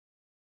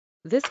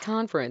This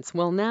conference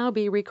will now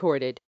be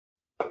recorded.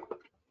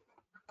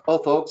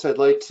 Well, folks, I'd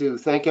like to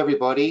thank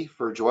everybody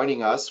for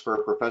joining us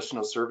for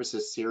Professional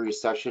Services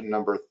Series session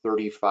number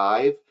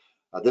 35.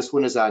 This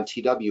one is on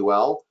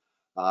TWL.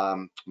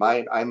 I'm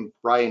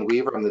Brian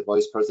Weaver. I'm the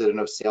Vice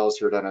President of Sales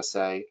here at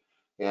NSA,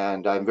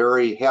 and I'm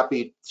very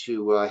happy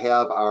to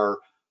have our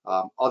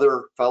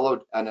other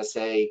fellow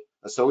NSA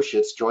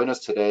associates join us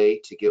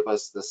today to give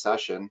us the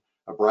session.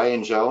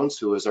 Brian Jones,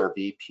 who is our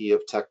VP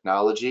of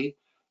Technology,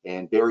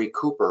 and Barry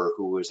Cooper,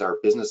 who is our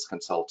Business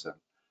Consultant.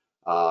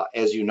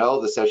 As you know,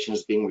 the session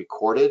is being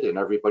recorded and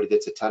everybody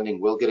that's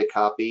attending will get a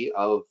copy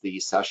of the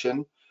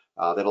session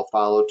that'll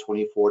follow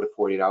 24 to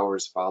 48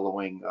 hours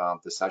following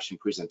the session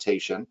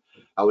presentation.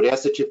 I would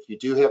ask that if you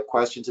do have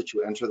questions that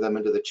you enter them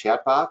into the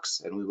chat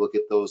box and we will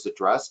get those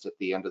addressed at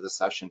the end of the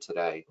session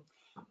today.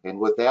 And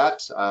with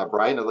that,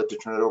 Brian, I'd like to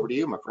turn it over to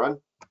you, my friend.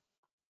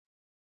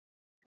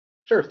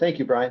 Sure, thank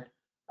you, Brian.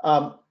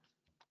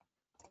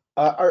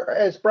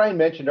 As Brian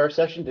mentioned, our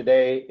session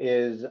today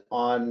is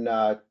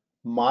on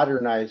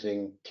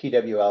modernizing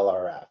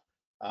TWL-RF.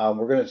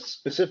 We're going to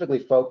specifically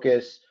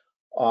focus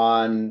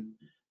on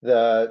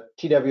the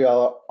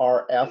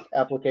TWL-RF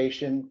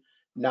application,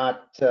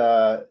 not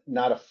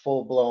a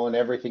full-blown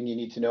everything you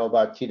need to know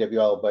about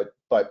TWL,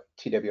 but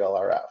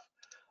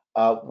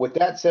TWL-RF. With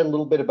that said, a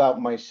little bit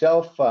about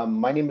myself.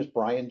 My name is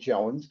Brian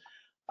Jones.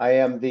 I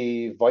am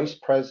the Vice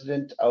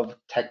President of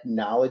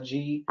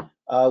Technology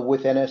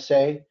with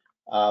NSA.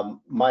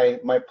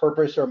 My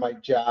purpose or my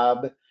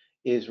job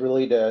is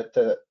really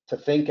to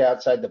think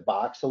outside the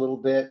box a little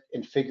bit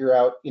and figure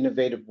out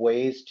innovative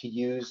ways to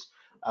use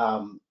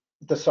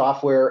the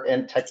software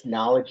and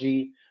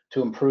technology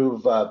to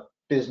improve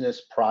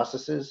business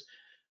processes.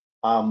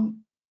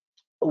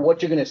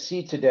 What you're going to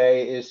see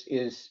today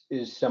is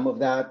some of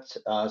that,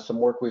 some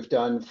work we've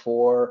done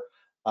for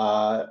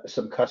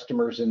some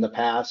customers in the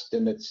past,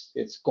 and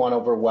it's gone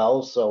over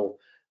well. So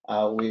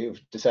we've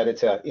decided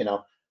to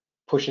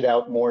push it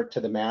out more to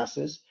the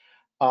masses.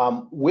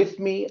 With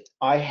me,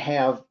 I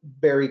have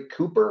Barry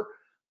Cooper.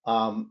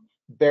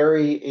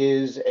 Barry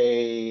is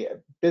a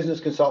business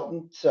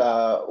consultant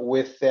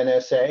with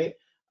NSA.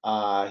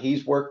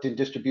 He's worked in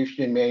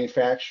distribution and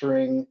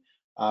manufacturing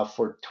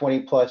for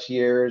 20 plus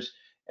years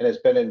and has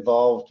been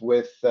involved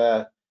with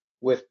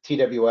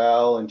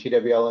TWL and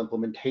TWL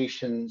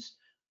implementations,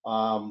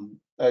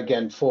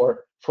 again,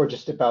 for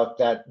just about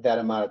that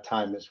amount of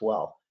time as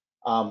well.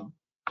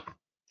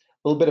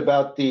 A little bit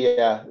about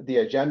the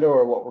agenda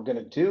or what we're going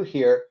to do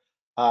here.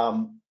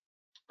 I'm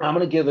going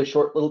to give a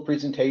short little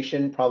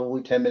presentation,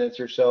 probably 10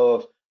 minutes or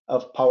so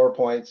of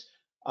PowerPoints.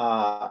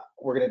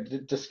 We're going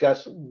to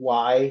discuss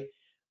why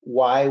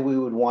we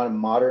would want to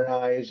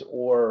modernize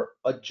or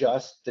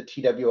adjust the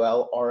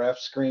TWL RF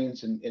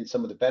screens and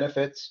some of the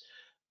benefits.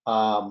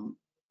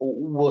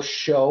 We'll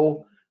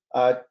show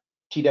TWL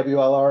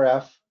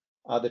RF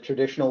the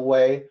traditional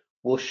way.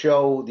 We'll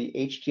show the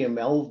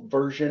HTML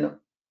version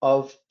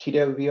of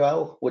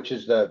TWL, which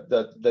is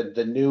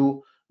the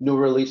new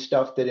release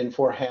stuff that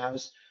Infor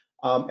has.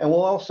 And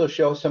we'll also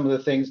show some of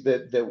the things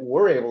that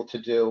we're able to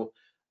do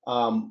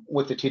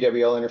with the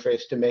TWL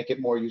interface to make it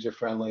more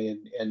user-friendly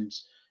and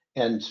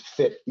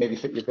maybe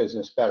fit your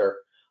business better.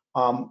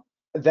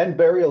 Then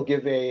Barry will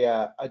give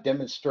a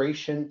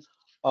demonstration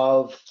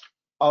of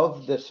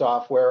the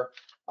software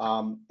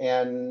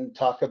and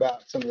talk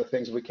about some of the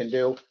things we can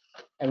do.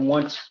 And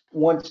once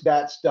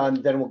that's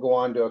done, then we'll go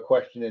on to a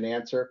question and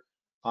answer.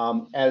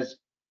 As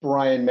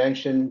Brian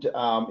mentioned,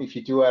 if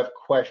you do have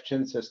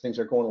questions as things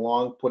are going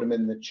along, put them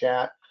in the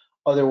chat.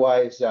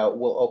 Otherwise,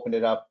 we'll open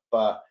it up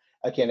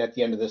again at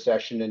the end of the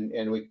session,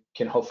 and we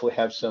can hopefully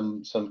have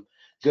some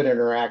good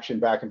interaction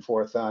back and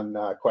forth on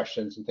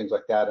questions and things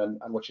like that on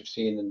what you've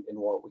seen and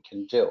what we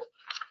can do.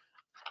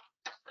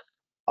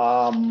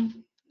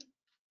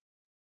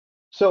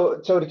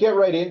 So to get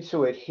right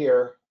into it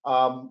here,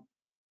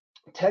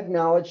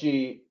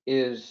 technology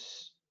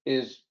is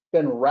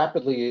been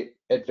rapidly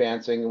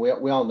advancing. We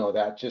all know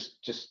that,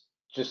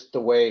 just the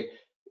way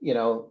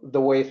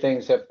the way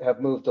things have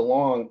moved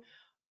along.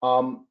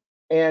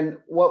 And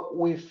what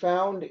we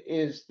found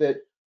is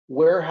that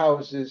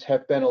warehouses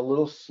have been a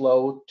little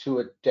slow to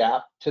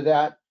adapt to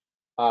that.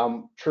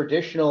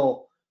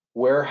 Traditional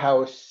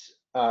warehouse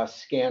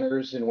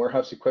scanners and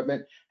warehouse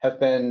equipment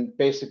have been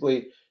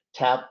basically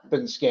tap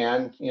and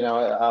scan.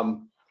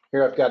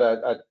 Here I've got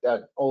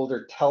an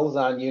older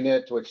Telzon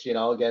unit, which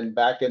again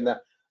back in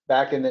the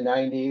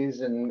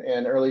 90s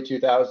and early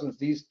 2000s,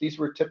 these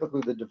were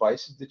typically the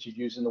devices that you'd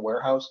use in the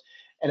warehouse,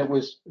 and it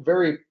was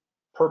very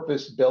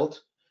purpose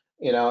built.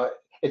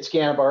 It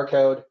scanned a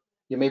barcode,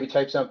 you maybe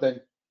type something,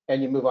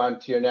 and you move on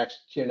to your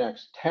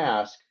next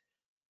task.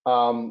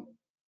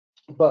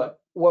 But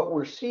what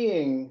we're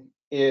seeing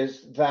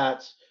is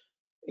that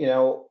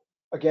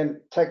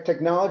again,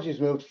 technology has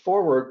moved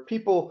forward.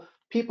 People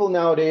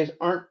nowadays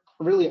aren't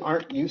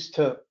used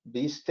to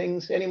these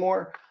things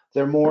anymore.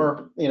 They're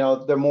more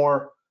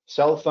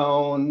cell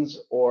phones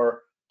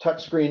or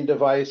touchscreen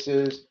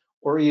devices,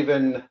 or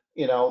even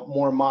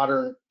more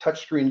modern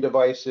touchscreen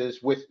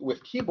devices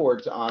with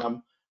keyboards on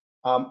them.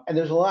 And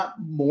there's a lot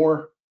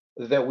more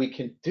that we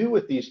can do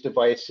with these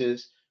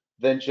devices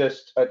than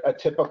just a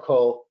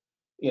typical,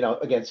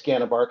 again,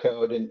 scan a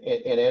barcode and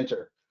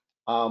enter.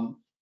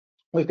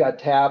 We've got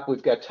tap,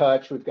 we've got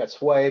touch, we've got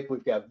swipe,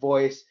 we've got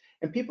voice,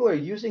 and people are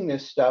using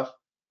this stuff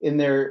in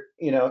their,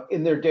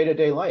 in their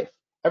day-to-day life.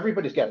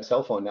 Everybody's got a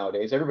cell phone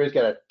nowadays. Everybody's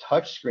got a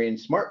touch screen,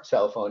 smart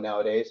cell phone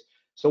nowadays.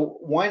 So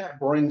why not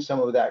bring some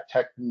of that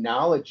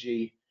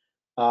technology,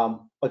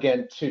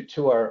 again,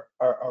 to our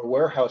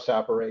warehouse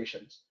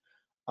operations?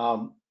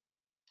 And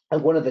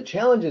one of the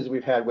challenges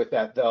we've had with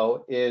that,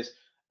 though, is,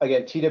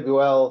 again,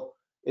 TWL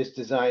is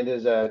designed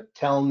as a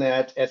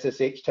telnet,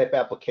 SSH type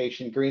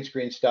application, green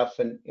screen stuff,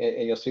 and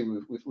you'll see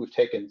we've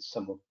taken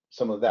some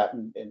of that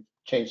and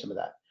changed some of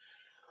that.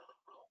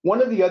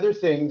 One of the other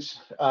things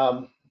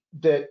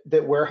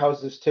that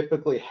warehouses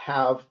typically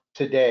have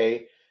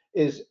today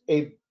is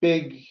a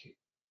big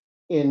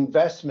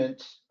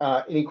investment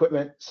in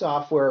equipment,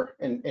 software,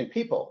 and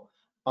people.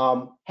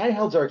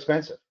 Handhelds are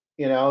expensive.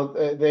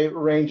 They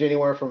range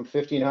anywhere from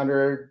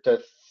 $1,500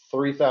 to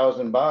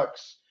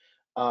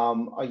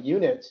 $3,000 a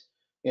unit.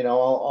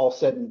 All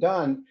said and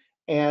done,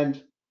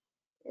 and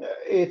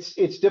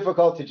it's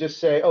difficult to just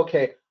say,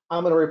 okay,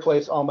 I'm going to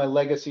replace all my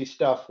legacy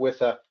stuff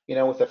with a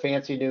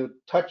fancy new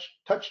touch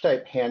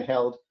type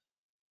handheld.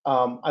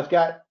 I've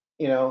got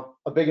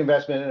a big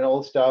investment in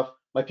old stuff.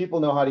 My people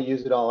know how to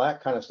use it, all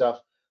that kind of stuff.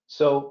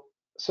 So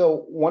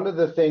one of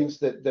the things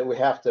that we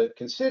have to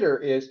consider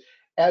is,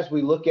 as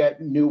we look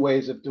at new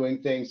ways of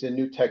doing things and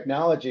new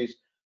technologies,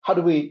 how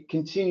do we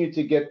continue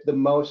to get the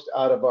most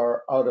out of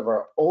our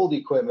old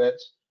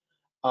equipment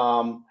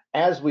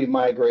as we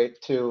migrate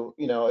to,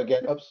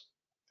 again, oops,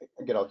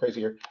 I get all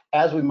crazy here,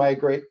 as we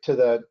migrate to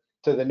the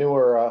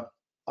newer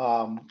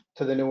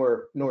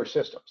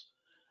systems.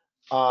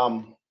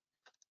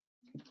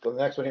 Let's go to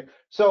the next one here.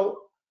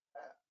 So,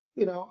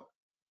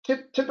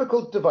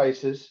 typical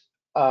devices.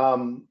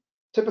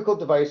 Typical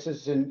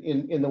devices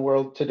in the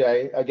world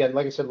today. Again,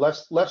 like I said,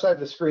 left side of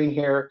the screen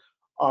here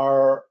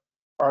are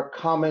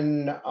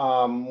common,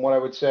 what I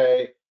would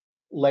say,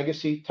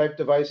 legacy type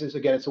devices.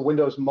 Again, it's a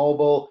Windows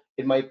Mobile.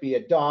 It might be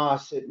a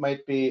DOS. It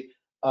might be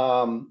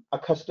a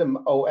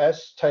custom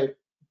OS type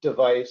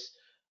device.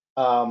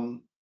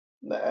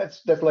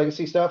 That's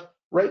legacy stuff.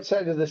 Right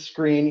side of the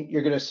screen,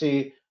 you're going to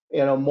see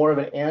more of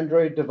an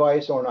Android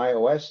device or an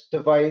iOS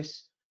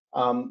device.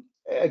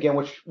 Again,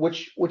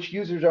 which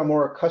users are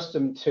more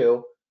accustomed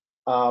to.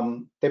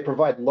 They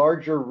provide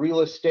larger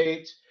real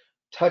estate,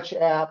 touch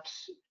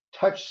apps,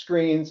 touch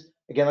screens.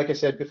 Again, like I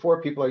said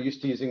before, people are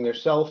used to using their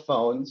cell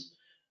phones.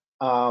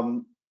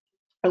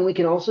 And we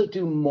can also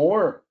do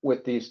more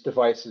with these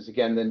devices,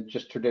 again, than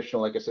just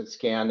traditional, like I said,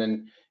 scan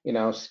and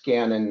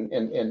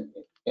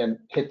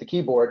hit the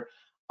keyboard.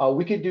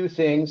 We could do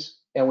things,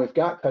 and we've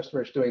got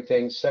customers doing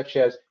things such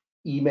as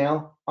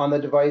email on the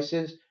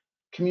devices,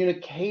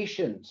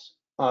 communications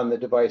on the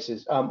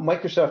devices.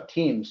 Microsoft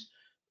Teams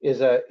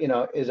is a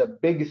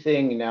big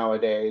thing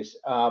nowadays.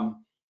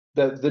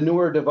 The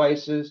newer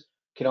devices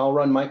can all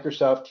run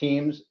Microsoft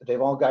Teams.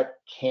 They've all got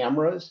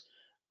cameras.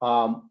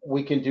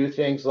 We can do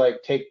things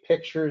like take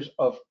pictures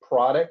of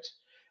product,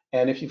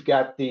 and if you've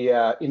got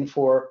the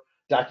Infor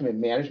document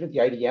management, the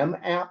IDM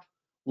app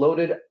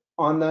loaded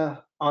on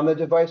the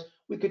device,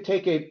 we could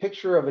take a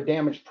picture of a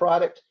damaged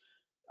product,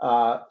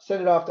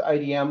 send it off to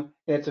IDM,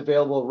 and it's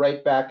available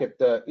right back at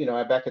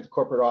the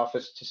corporate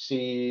office to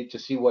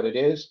see what it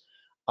is.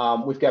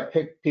 We've got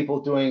people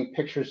doing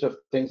pictures of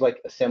things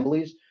like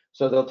assemblies,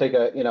 so they'll take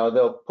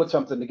they'll put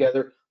something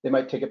together. They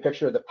might take a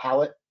picture of the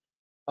pallet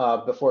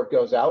before it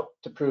goes out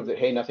to prove that,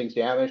 hey, nothing's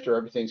damaged or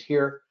everything's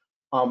here.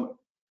 All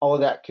of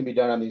that can be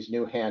done on these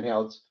new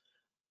handhelds.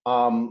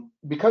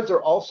 Because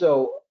they're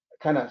also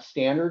kind of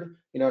standard,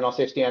 and I'll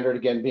say standard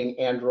again, being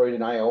Android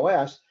and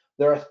iOS,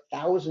 there are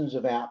thousands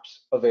of apps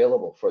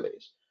available for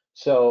these.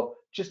 So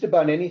just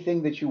about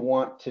anything that you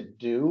want to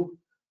do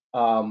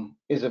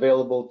is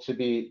available to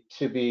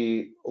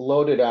be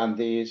loaded on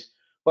these,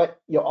 but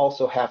you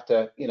also have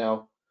to,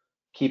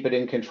 keep it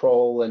in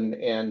control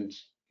and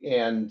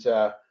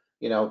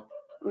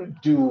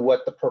do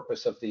what the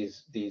purpose of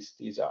these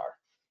are.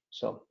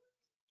 So,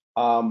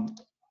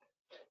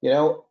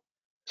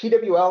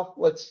 TWL,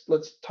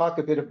 let's talk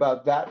a bit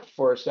about that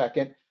for a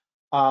second.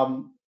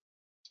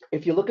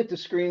 If you look at the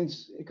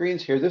screens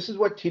here, this is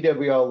what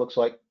TWL looks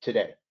like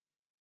today.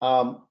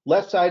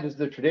 Left side is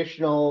the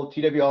traditional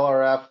TWL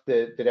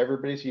RF that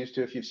everybody's used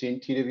to. If you've seen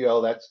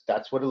TWL,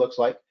 that's what it looks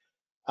like.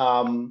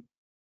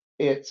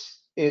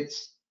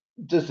 It's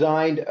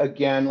designed,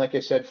 again, like I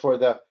said, for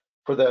the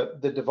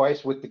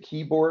device with the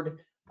keyboard,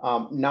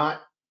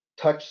 not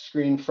touch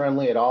screen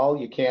friendly at all.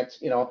 You can't,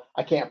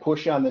 I can't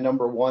push on the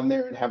number 1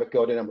 there and have it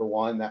go to number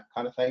 1, that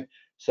kind of thing.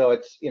 So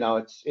it's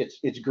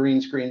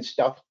green screen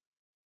stuff.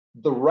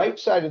 The right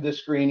side of the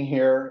screen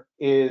here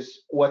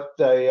is what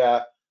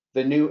the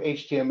new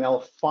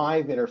HTML5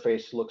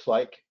 interface looks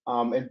like,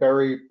 and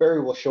Barry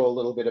will show a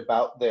little bit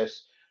about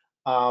this.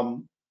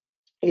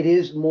 It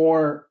is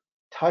more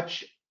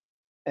touch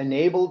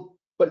enabled,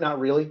 but not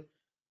really.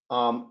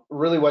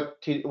 Really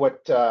what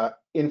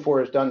Infor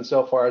has done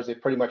so far is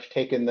they've pretty much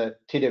taken the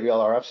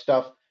TWLRF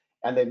stuff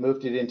and they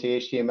moved it into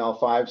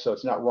HTML5, so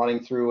it's not running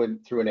through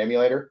an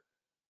emulator.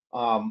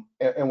 And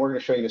we're going to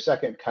show you in a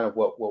second kind of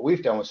what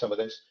we've done with some of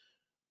this.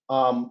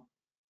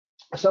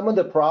 Some of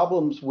the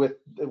problems with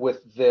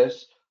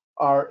this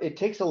are it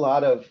takes a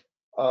lot of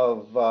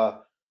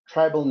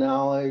tribal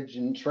knowledge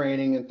and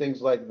training and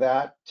things like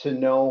that to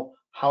know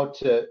how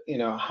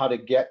to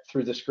get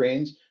through the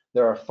screens.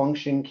 There are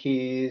function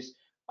keys,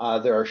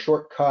 there are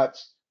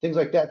shortcuts, things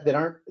like that that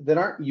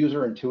aren't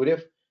user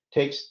intuitive.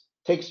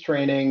 Takes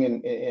training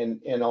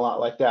and a lot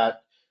like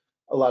that,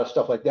 a lot of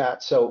stuff like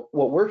that. So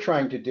what we're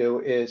trying to do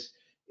is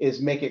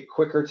make it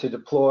quicker to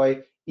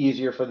deploy,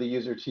 easier for the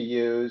user to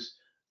use,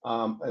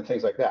 and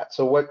things like that.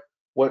 So what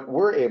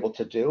we're able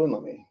to do, and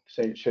let me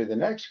show you the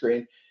next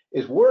screen,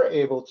 is we're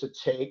able to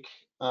take,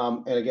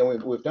 and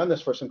again, we've done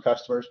this for some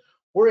customers,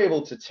 we're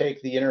able to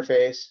take the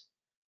interface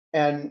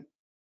and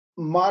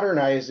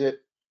modernize it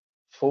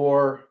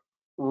for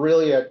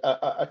really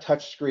a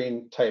touch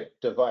screen type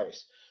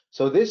device.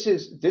 So this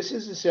is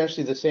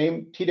essentially the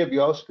same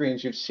TWL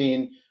screens you've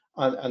seen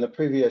on the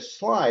previous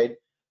slide,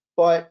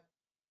 but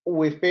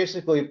we've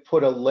basically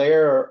put a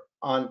layer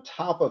on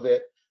top of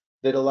it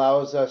that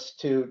allows us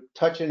to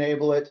touch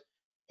enable it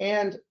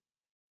and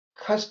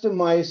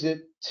customize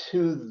it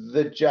to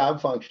the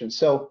job function.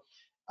 So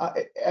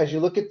as you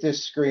look at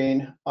this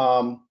screen,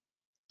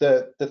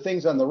 the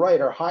things on the right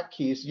are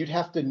hotkeys. You'd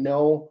have to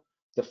know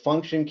the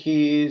function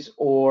keys,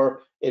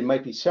 or it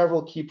might be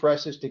several key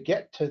presses to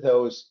get to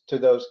those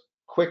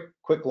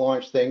quick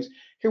launch things.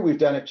 Here we've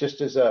done it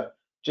just as a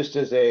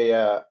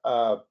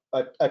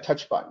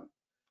touch button.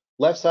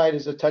 Left side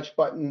is a touch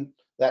button,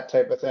 that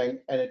type of thing,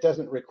 and it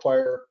doesn't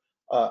require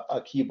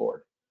a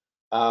keyboard.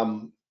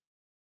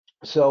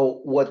 So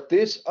what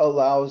this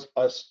allows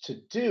us to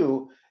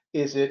do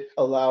is it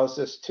allows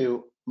us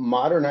to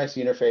modernize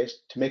the interface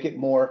to make it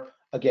more,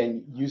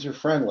 again,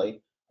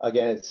 user-friendly.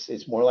 Again,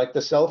 it's more like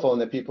the cell phone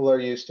that people are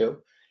used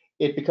to.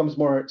 It becomes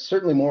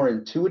certainly more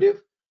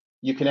intuitive.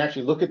 You can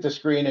actually look at the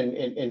screen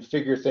and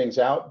figure things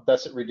out.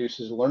 Thus, it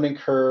reduces the learning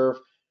curve,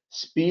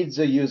 speeds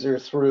a user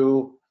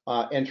through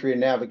entry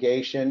and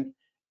navigation,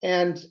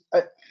 and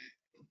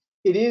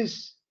it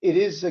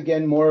is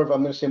again more of,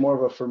 I'm going to say, more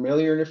of a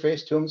familiar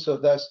interface to them. So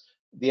thus,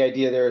 the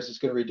idea there is it's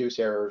going to reduce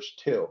errors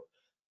too.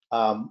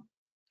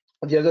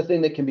 The other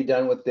thing that can be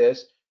done with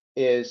this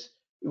is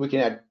we can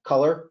add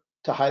color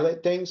to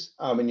highlight things,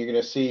 and you're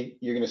going to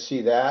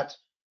see that.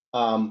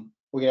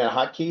 We can add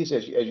hotkeys,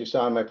 as you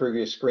saw on my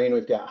previous screen.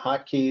 We've got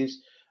hotkeys,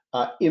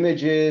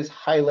 images,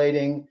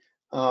 highlighting,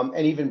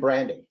 and even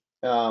branding.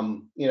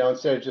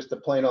 Instead of just the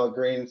plain old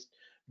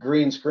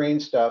green screen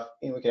stuff,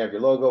 and we can have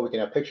your logo, we can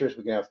have pictures,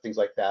 we can have things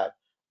like that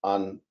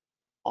on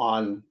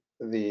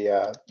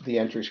the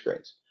entry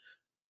screens.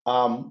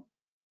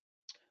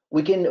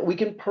 We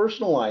can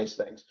personalize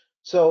things.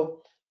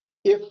 So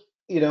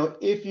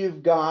if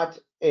you've got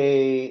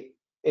a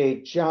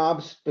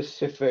job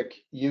specific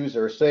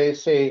user,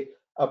 say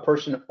a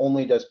person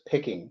only does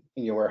picking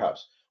in your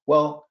warehouse,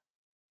 well,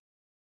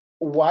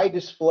 why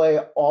display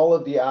all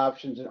of the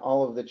options and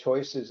all of the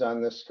choices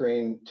on the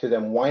screen to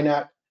them? Why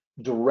not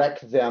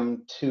direct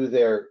them to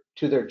their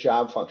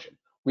job function?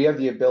 We have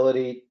the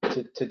ability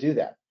to do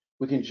that.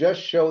 We can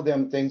just show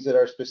them things that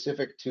are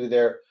specific to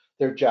their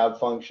job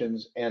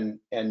functions and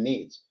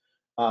needs.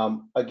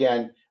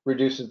 Again,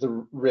 reduces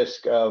the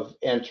risk of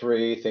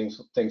entry,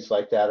 things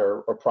like that,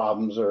 or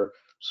problems, or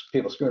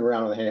people screwing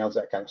around with the handhelds,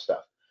 that kind of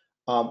stuff.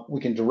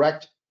 We can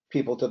direct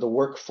people to the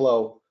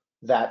workflow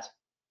that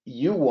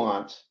you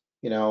want,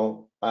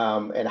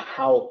 and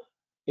how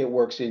it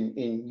works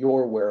in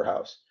your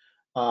warehouse.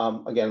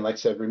 Again, like I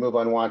said, remove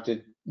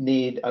unwanted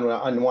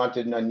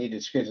and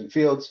unneeded screens and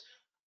fields.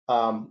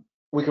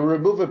 We can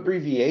remove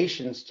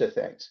abbreviations to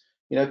things.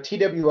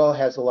 TWL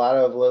has a lot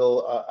of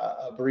little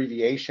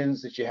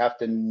abbreviations that you have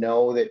to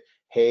know that,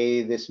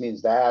 hey, this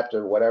means that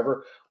or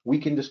whatever. We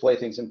can display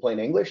things in plain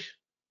English.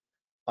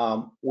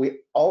 We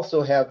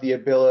also have the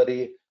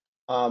ability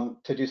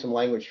to do some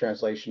language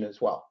translation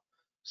as well.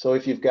 So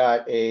if you've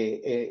got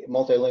a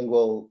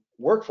multilingual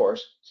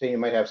workforce, say you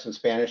might have some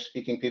Spanish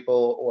speaking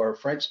people or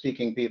French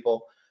speaking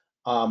people,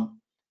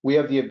 we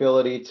have the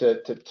ability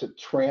to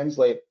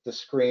translate the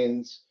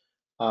screens.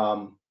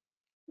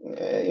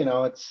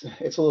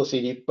 It's a little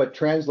seedy, but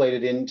translate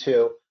it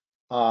into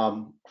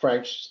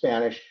French,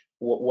 Spanish,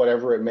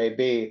 whatever it may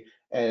be,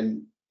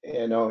 and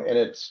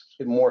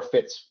it more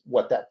fits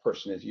what that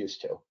person is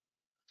used to.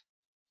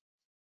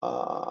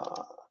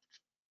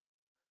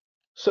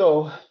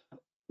 So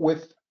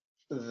with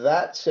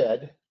that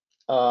said,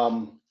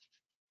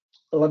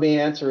 let me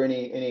answer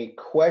any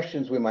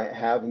questions we might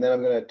have, and then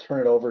I'm going to turn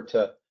it over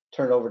to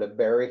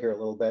Barry here a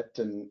little bit,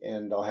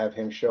 and I'll have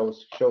him show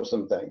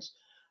some things.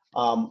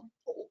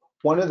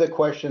 One of the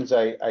questions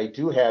I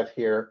do have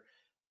here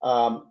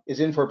is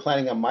Infor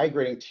planning on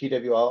migrating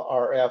TWL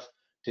RF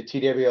to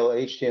TWL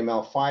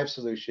HTML5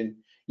 solution.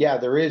 Yeah,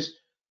 there is,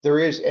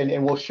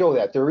 and we'll show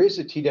that there is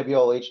a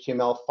TWL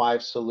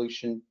HTML5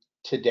 solution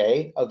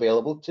today,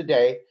 available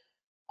today.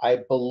 I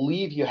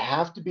believe you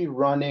have to be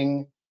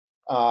running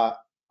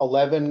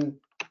 11,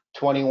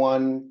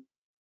 21,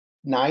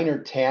 9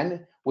 or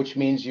 10, which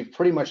means you've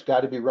pretty much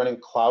got to be running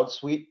Cloud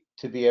Suite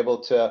to be able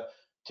to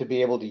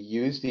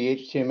use the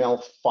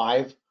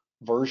HTML5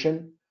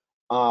 version.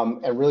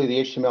 And really,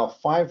 the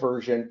HTML5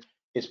 version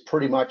is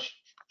pretty much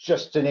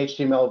just an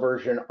HTML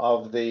version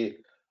of the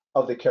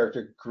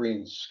character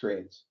green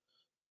screens.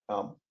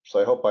 So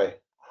I hope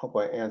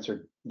I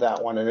answered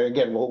that one. And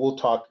again, we'll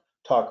talk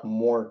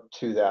more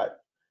to that.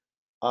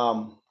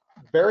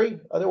 Barry,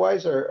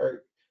 otherwise,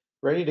 are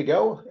ready to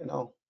go? And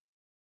I'll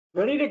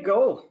ready to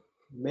go.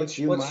 let's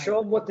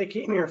show them what they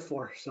came here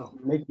for. So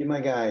make you my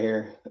guy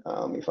here.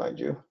 Let me find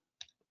you.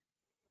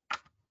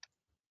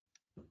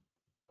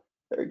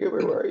 Very good.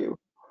 Where are you?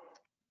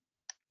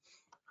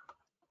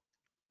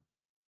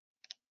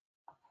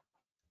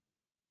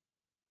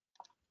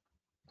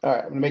 All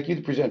right, I'm gonna make you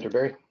the presenter,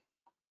 Barry.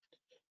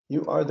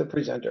 You are the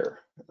presenter.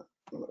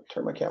 I'm gonna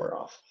turn my camera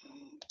off.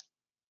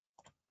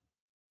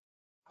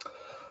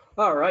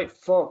 all right,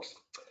 folks.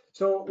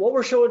 So what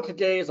we're showing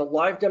today is a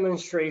live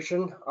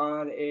demonstration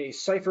on a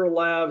Cipher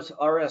Labs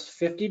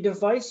RS50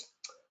 device.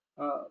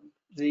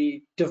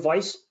 The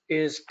device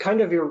is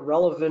kind of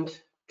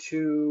irrelevant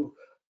to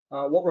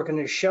what we're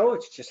going to show.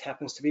 It just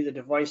happens to be the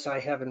device I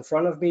have in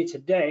front of me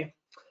today.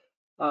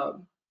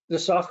 The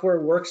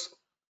software works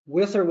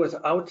with or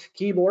without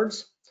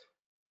keyboards.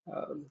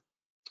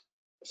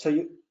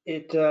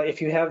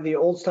 If you have the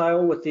old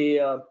style with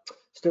the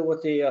still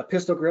with the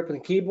pistol grip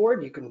and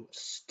keyboard, you can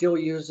still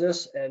use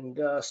this and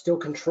still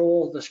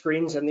control the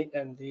screens and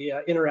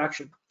the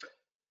interaction.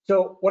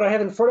 So what I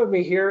have in front of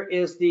me here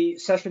is the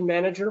session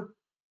manager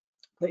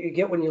that you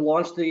get when you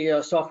launch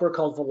the software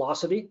called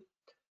Velocity.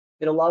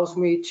 It allows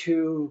me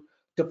to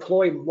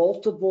deploy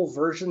multiple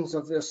versions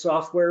of this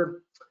software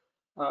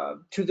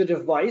to the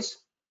device.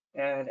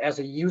 And as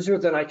a user,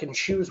 then I can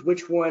choose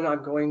which one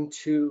I'm going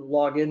to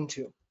log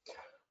into.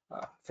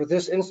 For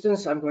this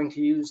instance, I'm going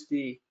to use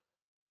the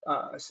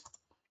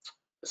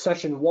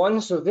session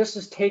 1. So this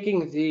is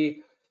taking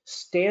the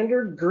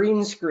standard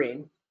green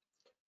screen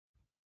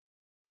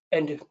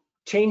and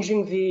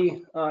changing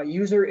the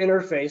user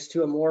interface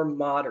to a more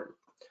modern.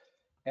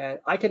 And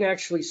I can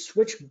actually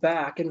switch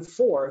back and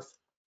forth.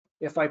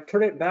 If I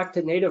turn it back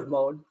to native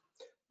mode,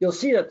 you'll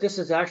see that this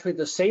is actually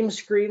the same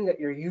screen that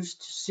you're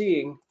used to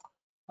seeing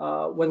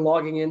when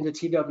logging into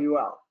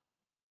TWL.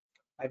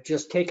 I've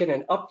just taken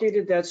and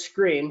updated that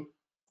screen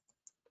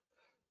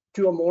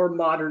to a more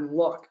modern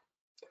look.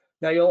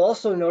 Now you'll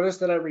also notice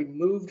that I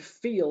removed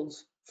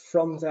fields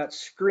from that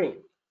screen.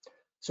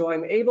 So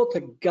I'm able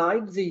to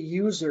guide the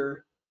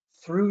user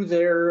through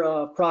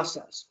their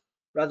process.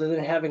 Rather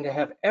than having to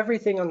have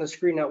everything on the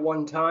screen at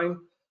one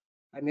time,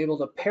 I'm able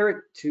to pair it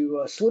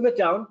to slim it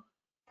down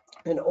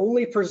and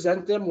only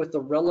present them with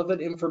the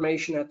relevant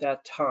information at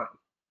that time.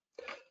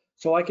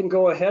 So I can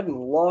go ahead and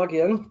log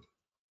in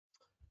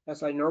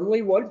as I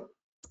normally would.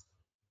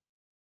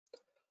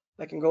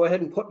 I can go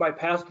ahead and put my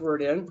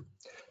password in.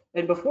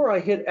 And before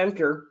I hit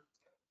enter,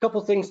 a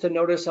couple things to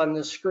notice on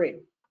this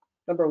screen.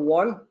 Number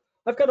one,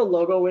 I've got a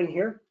logo in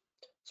here.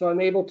 So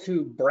I'm able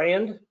to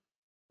brand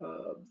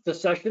the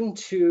session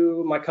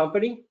to my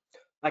company.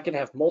 I can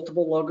have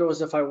multiple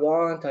logos if I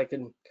want. I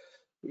can,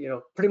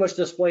 pretty much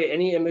display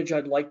any image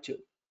I'd like to.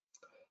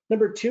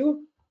 Number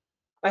two,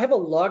 I have a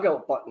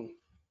logout button.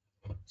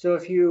 So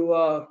if you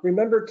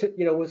remember,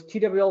 with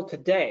TWL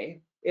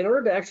today, in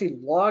order to actually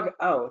log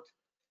out,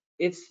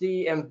 it's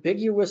the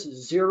ambiguous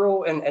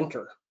 0 and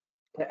enter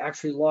to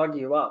actually log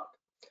you out.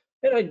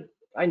 And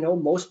I know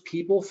most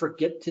people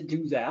forget to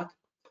do that,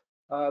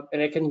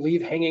 and it can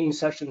leave hanging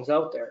sessions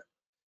out there.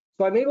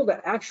 So I'm able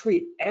to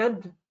actually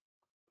add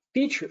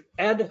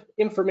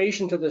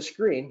information to the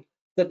screen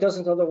that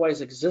doesn't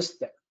otherwise exist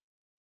there.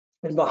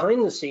 And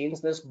behind the scenes,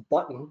 this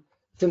button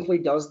simply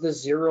does the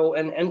 0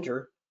 and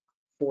enter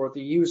for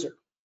the user.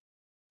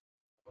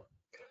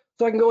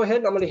 So I can go ahead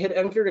and I'm going to hit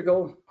enter to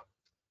go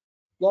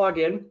log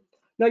in.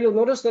 Now you'll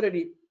notice that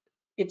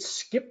it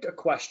skipped a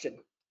question.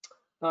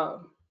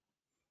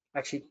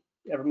 Actually,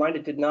 never mind,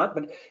 it did not,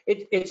 but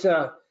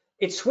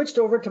it switched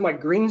over to my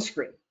green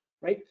screen,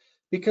 right?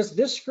 Because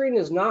this screen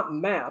is not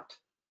mapped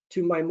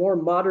to my more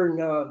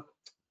modern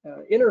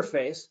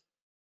interface.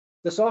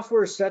 The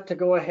software is set to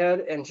go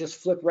ahead and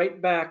just flip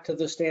right back to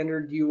the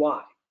standard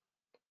UI.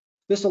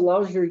 This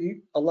allows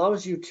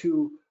you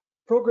to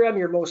program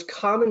your most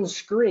common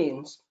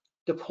screens,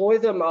 deploy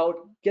them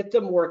out, get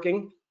them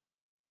working,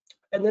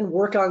 and then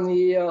work on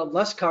the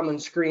less common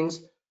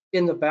screens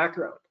in the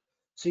background.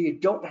 So you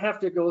don't have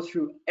to go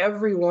through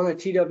every one of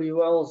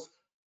TWL's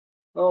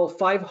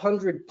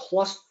 500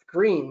 plus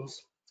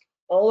screens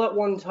all at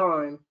one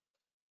time,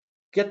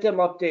 get them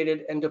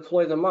updated and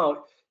deploy them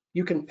out.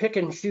 You can pick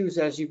and choose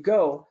as you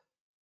go,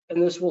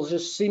 and this will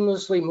just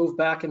seamlessly move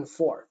back and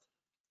forth.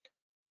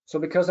 So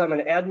because I'm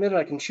an admin,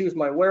 I can choose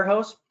my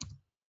warehouse.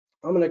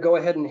 I'm going to go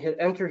ahead and hit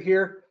enter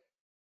here.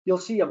 You'll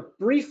see a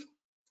brief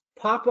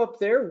pop-up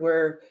there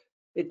where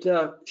it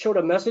showed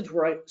a message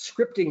where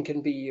scripting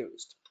can be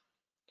used.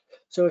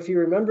 So if you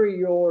remember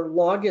your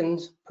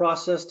login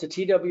process to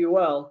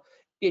TWL,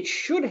 it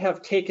should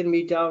have taken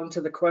me down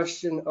to the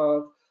question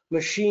of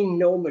machine,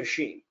 no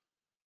machine.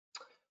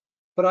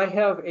 But I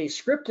have a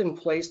script in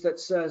place that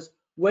says,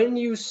 when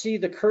you see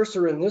the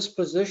cursor in this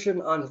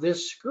position on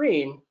this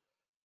screen,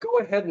 go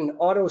ahead and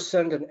auto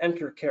send an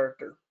enter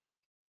character.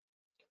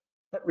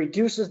 That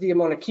reduces the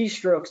amount of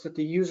keystrokes that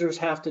the users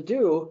have to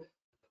do.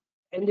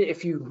 And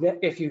if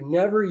you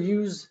never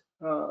use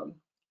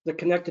the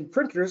connected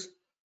printers,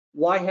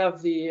 why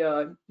have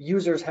the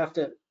users have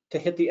to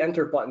hit the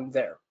enter button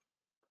there?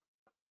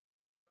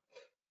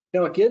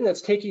 Now again,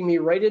 that's taking me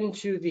right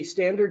into the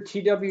standard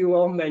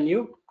TWL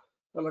menu.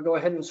 I'm gonna go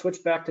ahead and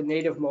switch back to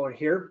native mode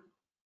here.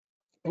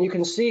 And you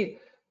can see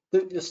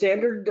the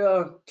standard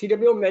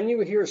TWL menu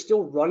here is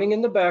still running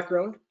in the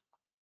background,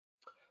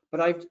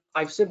 but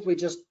I've simply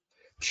just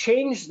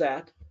changed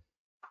that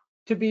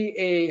to be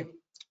a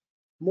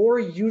more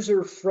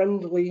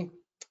user-friendly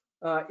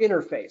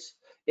interface.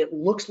 It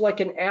looks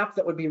like an app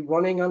that would be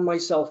running on my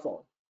cell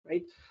phone,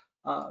 right?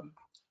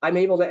 I'm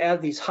able to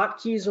add these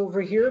hotkeys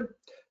over here.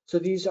 So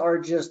these are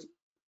just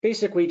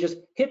basically just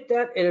hit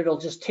that and it'll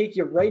just take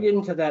you right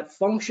into that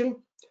function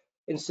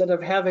instead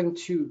of having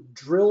to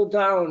drill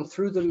down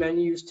through the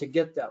menus to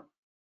get them.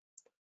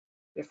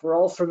 If we're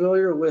all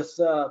familiar with,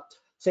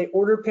 say,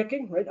 order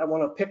picking, right? I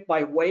want to pick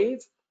by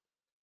wave.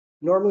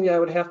 Normally I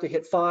would have to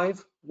hit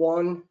 5,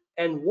 1,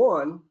 and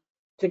 1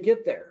 to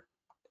get there.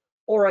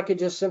 Or I could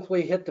just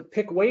simply hit the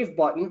pick wave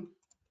button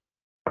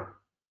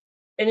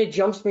and it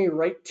jumps me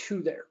right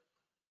to there.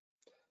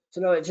 So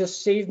now it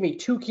just saved me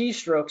 2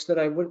 keystrokes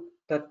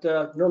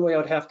that normally I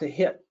would have to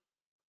hit.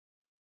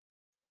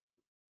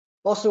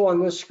 Also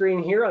on this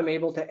screen here, I'm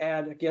able to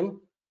add, again,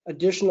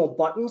 additional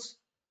buttons.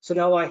 So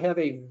now I have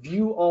a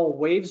view all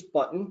waves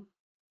button.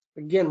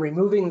 Again,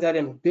 removing that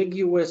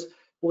ambiguous,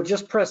 we'll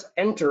just press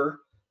enter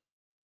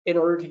in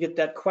order to get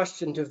that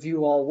question to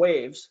view all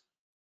waves.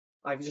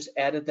 I've just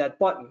added that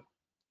button.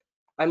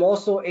 I'm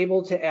also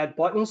able to add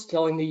buttons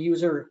telling the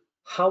user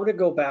how to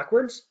go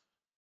backwards,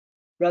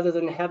 rather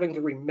than having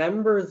to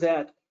remember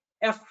that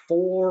F4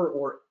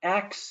 or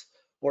X,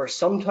 or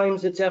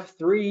sometimes it's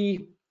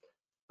F3.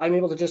 I'm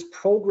able to just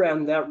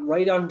program that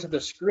right onto the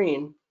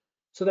screen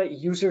so that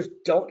users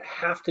don't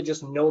have to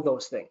just know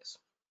those things.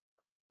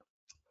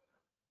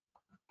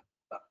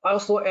 I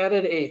also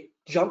added a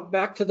jump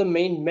back to the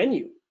main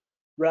menu,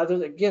 rather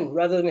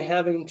than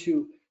having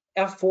to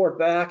F4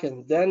 back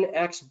and then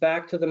X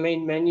back to the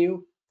main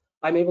menu.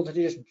 I'm able to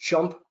just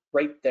jump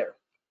right there.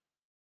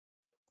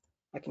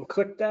 I can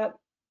click that,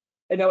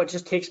 and now it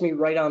just takes me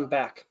right on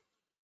back.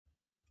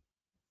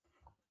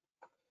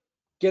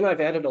 Again,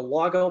 I've added a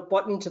logout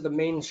button to the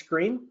main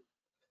screen.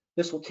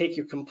 This will take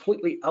you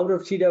completely out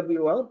of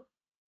TWL.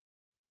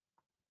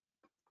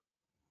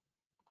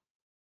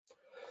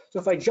 So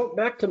if I jump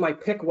back to my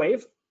pick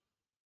wave,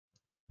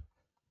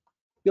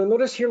 you'll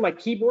notice here my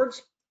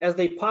keyboards, as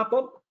they pop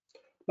up,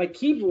 my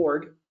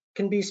keyboard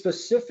can be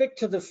specific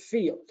to the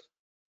field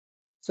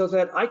so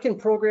that I can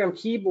program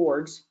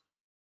keyboards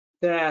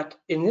that,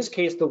 in this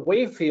case, the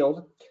wave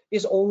field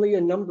is only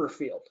a number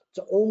field.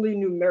 It's only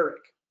numeric.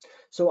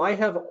 So I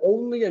have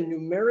only a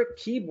numeric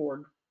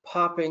keyboard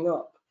popping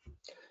up.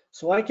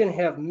 So I can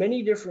have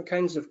many different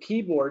kinds of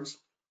keyboards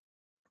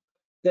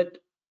that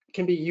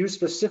can be used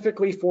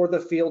specifically for the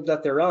field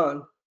that they're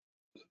on,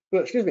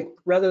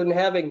 rather than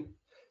having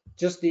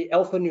just the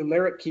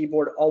alphanumeric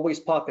keyboard always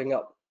popping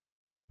up.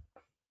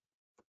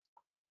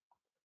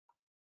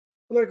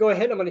 I'm going to go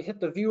ahead, I'm going to hit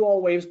the view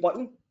all waves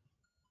button.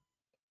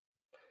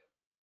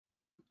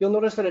 You'll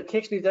notice that it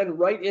takes me then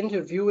right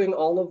into viewing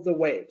all of the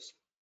waves.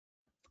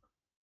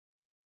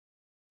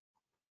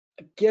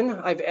 Again,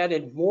 I've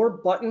added more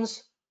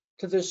buttons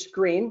to this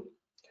screen,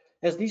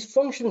 as these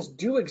functions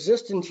do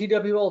exist in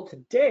TWL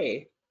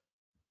today.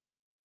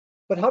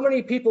 But how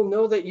many people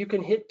know that you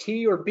can hit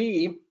T or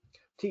B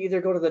to either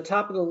go to the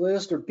top of the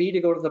list or B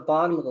to go to the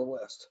bottom of the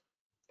list,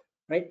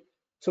 right?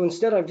 So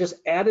instead, I've just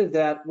added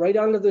that right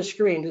onto the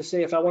screen to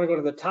say if I want to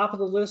go to the top of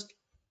the list,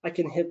 I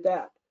can hit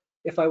that.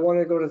 If I want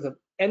to go to the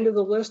end of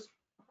the list,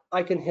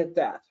 I can hit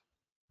that.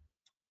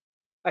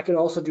 I can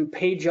also do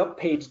page up,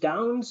 page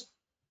downs,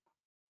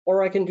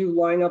 or I can do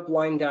line up,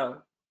 line down.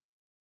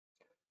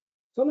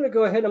 So I'm going to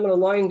go ahead, I'm going to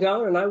line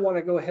down, and I want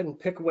to go ahead and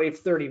pick wave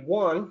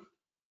 31.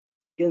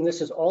 Again,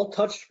 this is all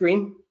touch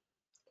screen.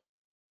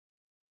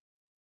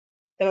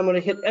 And I'm going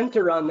to hit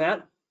enter on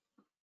that.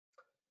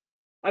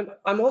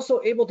 I'm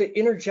also able to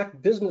interject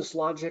business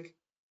logic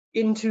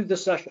into the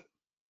session.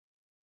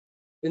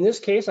 In this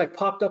case, I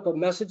popped up a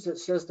message that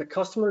says the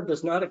customer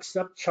does not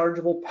accept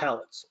chargeable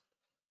pallets.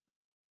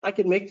 I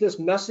can make this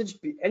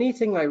message be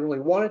anything I really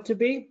want it to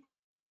be.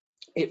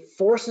 It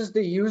forces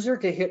the user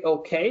to hit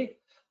OK.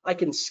 I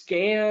can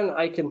scan,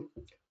 I can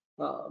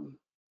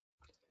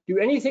do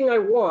anything I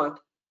want,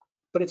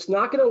 but it's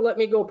not going to let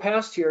me go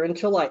past here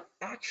until I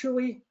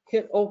actually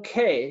hit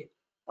OK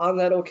on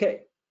that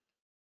OK.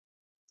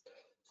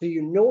 So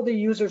you know the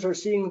users are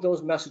seeing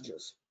those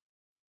messages.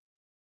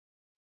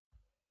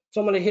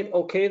 So I'm going to hit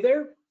OK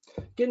there.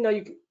 Again, now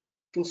you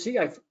can see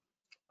I've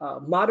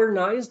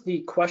modernize the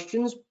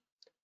questions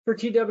for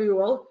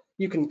TWL.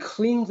 You can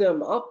clean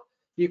them up.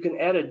 You can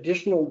add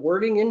additional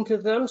wording into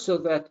them so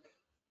that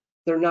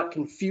they're not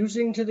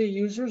confusing to the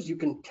users. You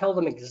can tell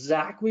them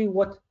exactly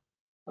what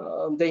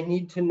they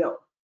need to know.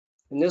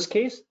 In this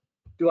case,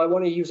 do I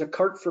want to use a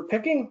cart for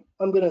picking?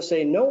 I'm going to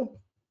say no.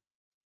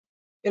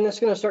 And it's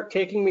going to start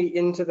taking me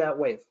into that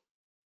wave.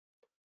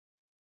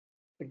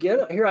 Again,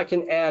 here I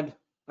can add,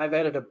 I've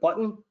added a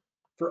button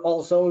for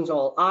all zones,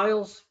 all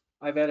aisles.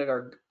 I've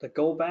added the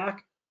go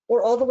back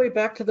or all the way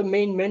back to the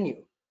main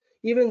menu.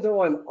 Even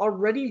though I'm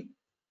already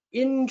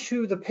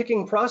into the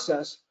picking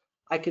process,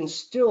 I can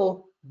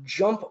still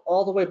jump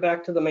all the way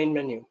back to the main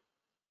menu.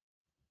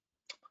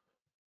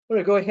 I'm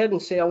going to go ahead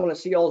and say I want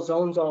to see all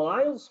zones, all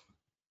aisles.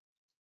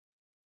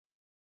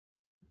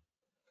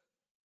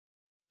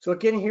 So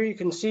again, here you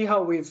can see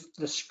how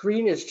the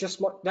screen is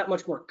just that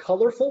much more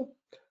colorful.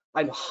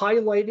 I'm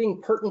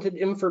highlighting pertinent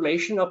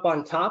information up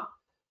on top.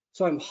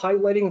 So I'm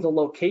highlighting the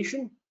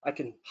location. I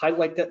can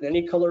highlight that in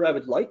any color I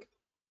would like.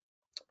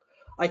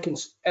 I can,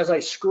 as I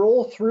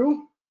scroll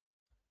through,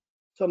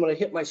 so I'm going to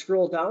hit my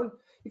scroll down.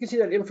 You can see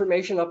that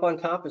information up on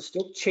top is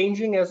still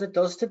changing as it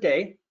does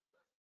today.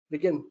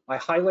 Again, my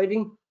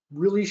highlighting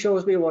really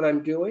shows me what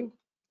I'm doing.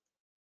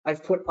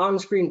 I've put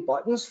on-screen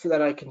buttons for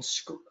that I can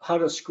how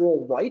to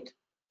scroll right,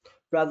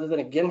 rather than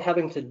again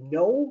having to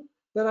know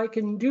that I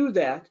can do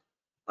that.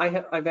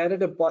 I've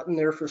added a button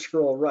there for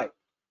scroll right.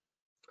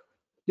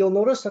 You'll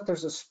notice that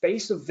there's a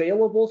space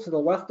available to the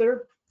left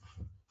there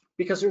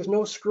because there's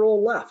no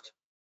scroll left.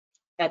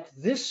 At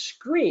this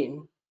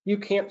screen, you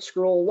can't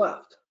scroll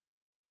left.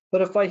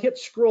 But if I hit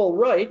scroll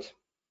right,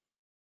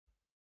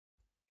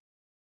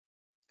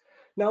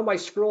 now my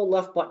scroll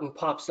left button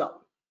pops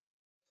up,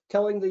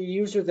 telling the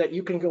user that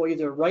you can go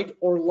either right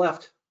or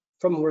left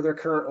from where they're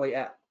currently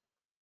at.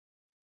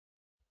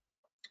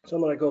 So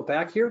I'm going to go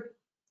back here.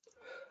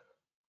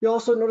 You'll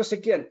also notice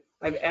again,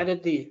 I've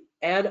added the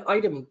add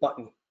item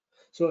button.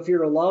 So if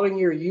you're allowing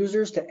your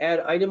users to add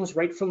items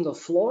right from the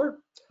floor,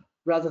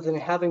 rather than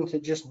having to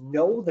just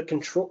know the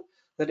control,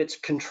 that it's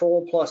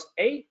Control plus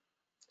A,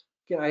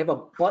 again, I have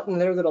a button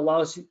there that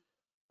allows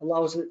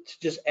it to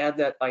just add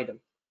that item.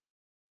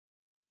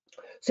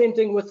 Same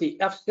thing with the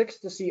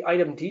F6 to see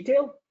item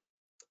detail.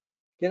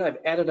 Again, I've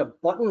added a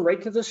button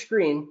right to the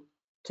screen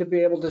to be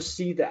able to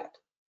see that,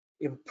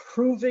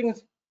 improving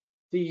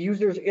the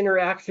user's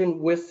interaction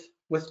with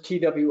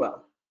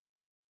TWL.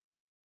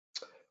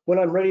 When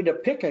I'm ready to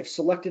pick, I've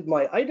selected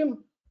my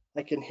item.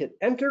 I can hit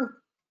enter.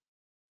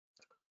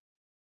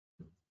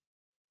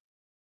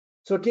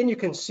 So again, you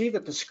can see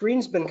that the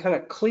screen's been kind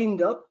of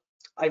cleaned up.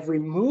 I've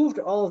removed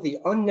all of the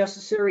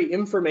unnecessary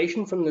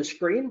information from the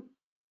screen.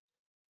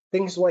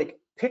 Things like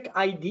pick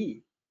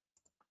ID.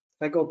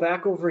 If I go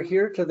back over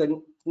here to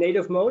the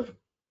native mode,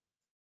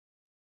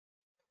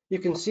 you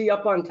can see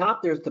up on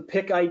top, there's the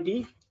pick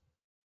ID.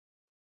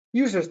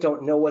 Users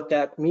don't know what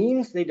that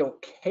means. They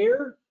don't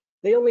care.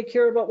 They only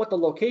care about what the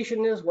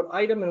location is, what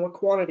item, and what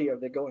quantity are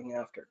they going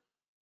after,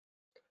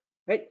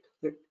 right?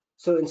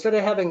 So instead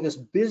of having this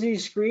busy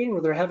screen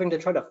where they're having to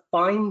try to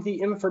find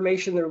the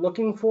information they're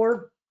looking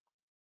for,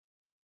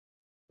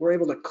 we're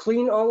able to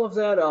clean all of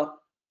that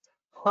up,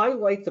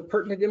 highlight the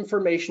pertinent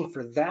information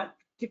for that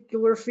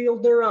particular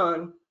field they're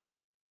on,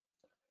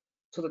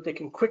 so that they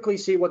can quickly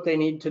see what they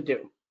need to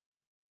do.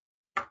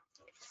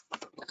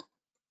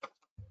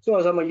 So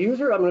as I'm a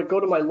user, I'm going to go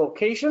to my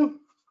location.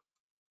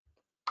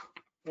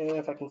 And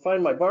if I can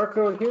find my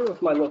barcode here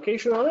with my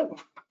location on it,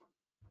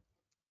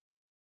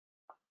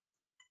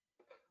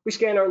 we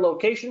scan our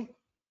location,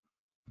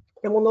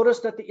 and we'll notice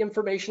that the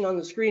information on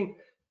the screen,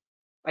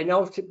 I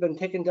now have been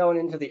taken down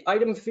into the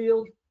item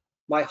field.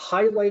 My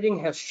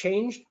highlighting has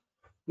changed.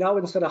 Now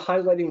instead of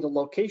highlighting the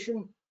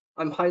location,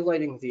 I'm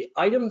highlighting the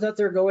item that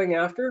they're going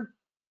after,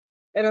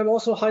 and I'm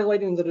also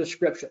highlighting the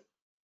description.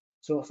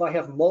 So if I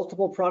have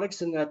multiple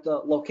products in that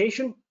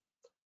location,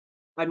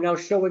 I'm now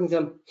showing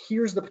them,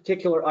 here's the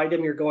particular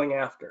item you're going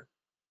after.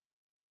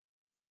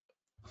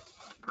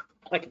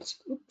 I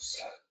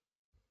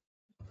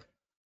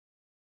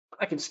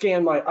can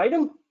scan my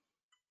item.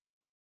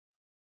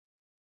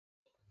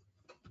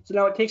 So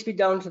now it takes me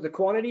down to the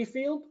quantity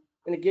field.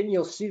 And again,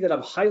 you'll see that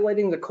I'm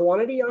highlighting the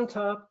quantity on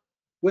top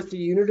with the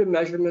unit of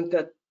measurement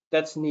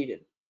that's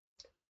needed.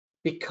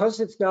 Because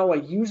it's now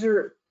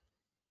the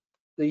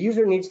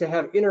user needs to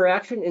have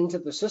interaction into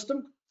the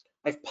system,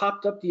 I've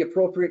popped up the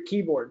appropriate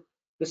keyboard.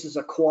 This is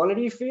a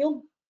quantity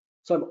field,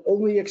 so I'm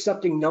only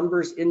accepting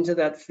numbers into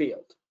that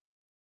field.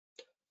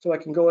 So I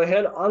can go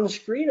ahead on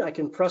screen, I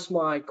can press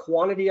my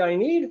quantity I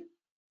need,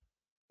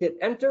 hit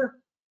enter,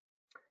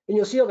 and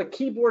you'll see how the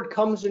keyboard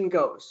comes and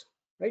goes,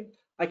 right?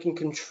 I can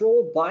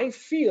control by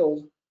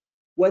field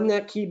when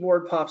that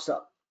keyboard pops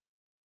up.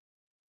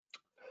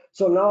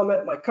 So now I'm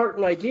at my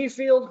carton ID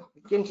field,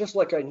 again, just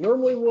like I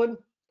normally would. I'm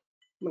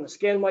going to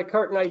scan my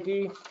carton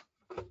ID,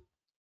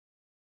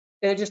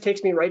 and it just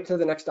takes me right to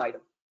the next item.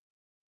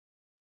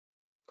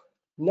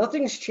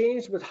 Nothing's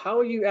changed with how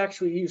you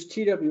actually use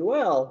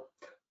TWL,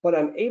 but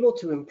I'm able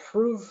to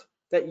improve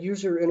that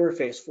user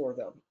interface for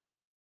them.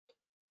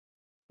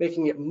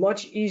 making it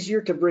much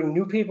easier to bring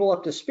new people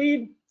up to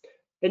speed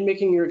and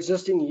making your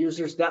existing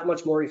users that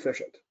much more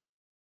efficient.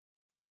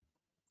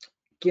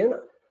 Again,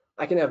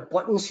 I can have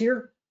buttons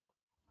here,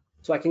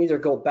 so I can either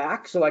go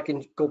back, so I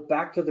can go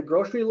back to the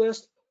grocery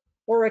list,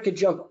 or I could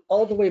jump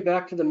all the way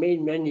back to the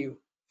main menu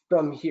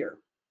from here.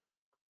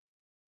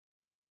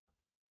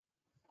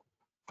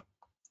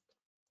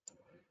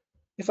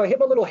 If I hit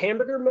my little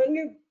hamburger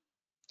menu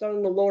down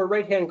in the lower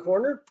right-hand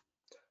corner,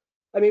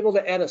 I'm able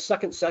to add a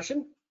second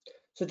session.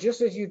 So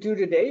just as you do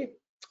today,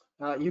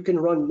 you can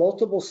run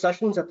multiple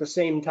sessions at the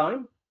same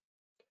time.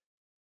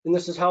 And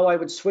this is how I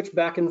would switch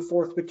back and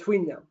forth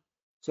between them.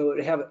 So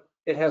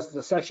it has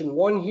the session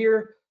 1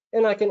 here,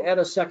 and I can add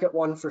a second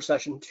one for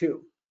session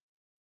 2.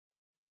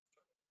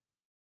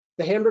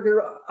 The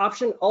hamburger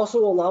option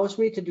also allows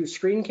me to do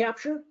screen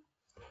capture.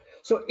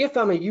 So if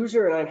I'm a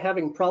user and I'm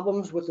having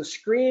problems with the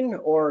screen,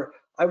 or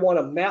I want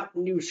to map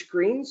new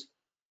screens,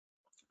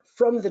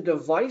 from the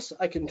device,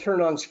 I can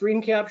turn on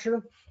screen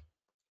capture,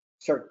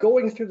 start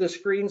going through the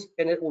screens,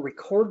 and it will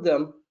record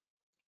them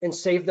and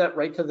save that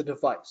right to the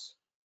device.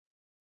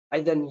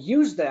 I then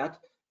use that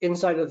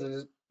inside of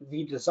the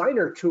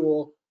designer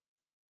tool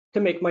to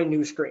make my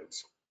new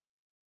screens.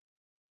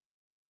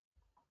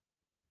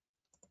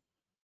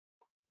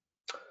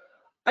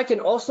 I can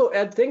also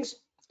add things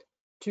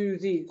to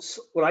the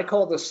what I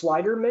call the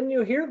slider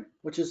menu here,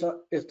 which is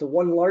the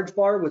one large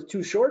bar with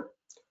 2 short.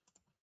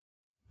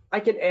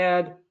 I can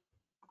add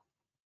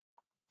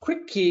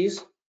quick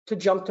keys to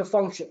jump to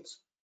functions.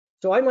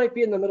 So I might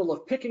be in the middle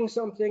of picking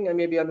something, and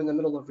maybe I'm in the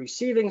middle of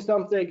receiving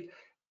something,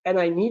 and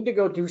I need to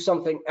go do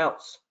something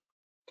else.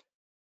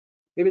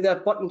 Maybe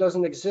that button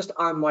doesn't exist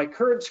on my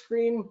current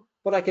screen,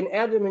 but I can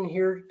add them in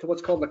here to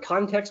what's called the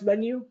context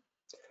menu,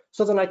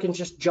 so then I can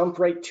just jump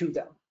right to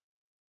them.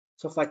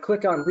 So if I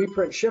click on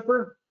reprint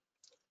shipper,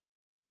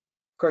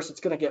 of course,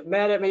 it's going to get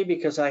mad at me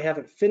because I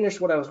haven't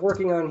finished what I was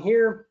working on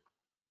here.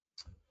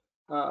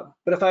 But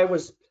if I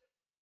was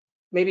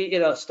maybe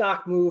in a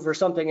stock move or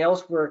something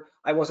else where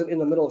I wasn't in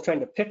the middle of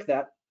trying to pick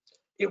that,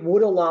 it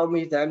would allow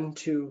me then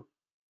to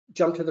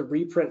jump to the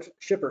reprint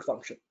shipper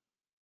function.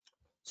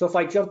 So if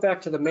I jump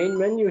back to the main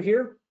menu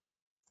here,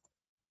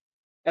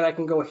 and I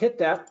can go hit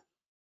that,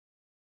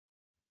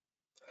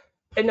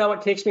 and now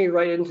it takes me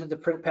right into the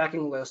print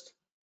packing list.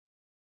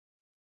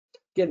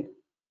 Again,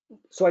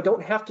 so I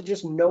don't have to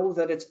just know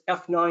that it's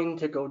F9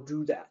 to go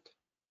do that,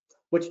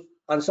 which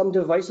on some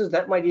devices,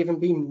 that might even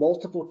be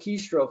multiple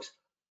keystrokes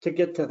to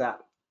get to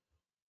that.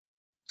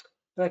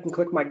 And I can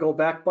click my go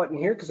back button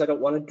here because I don't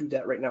want to do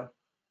that right now.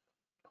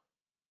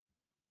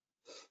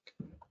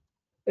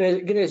 And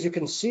again, as you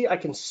can see, I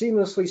can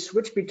seamlessly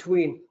switch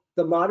between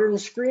the modern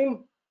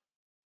screen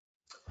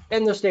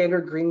and the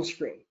standard green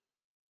screen.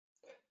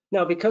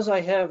 Now, because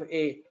I have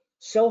a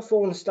cell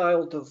phone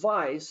style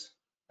device,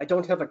 I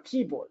don't have a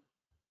keyboard,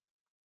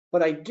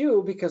 but I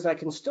do because I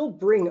can still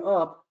bring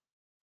up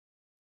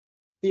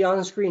the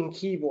on-screen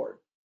keyboard.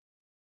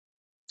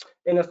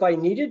 And if I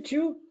needed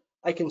to,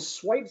 I can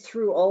swipe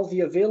through all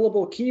the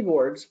available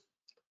keyboards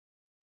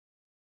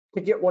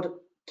to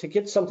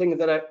get something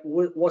that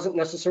wasn't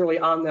necessarily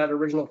on that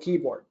original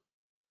keyboard.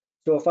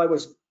 So if I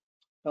was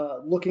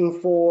looking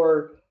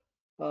for,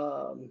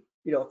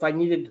 if I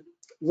needed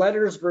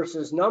letters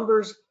versus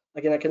numbers,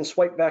 again, I can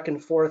swipe back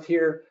and forth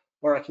here,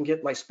 or I can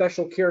get my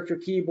special character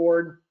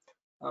keyboard.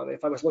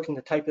 If I was looking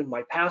to type in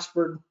my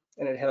password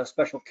and it had a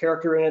special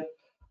character in it,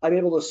 I'm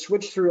able to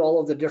switch through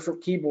all of the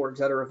different keyboards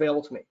that are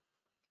available to me.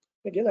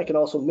 Again, I can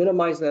also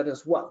minimize that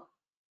as well.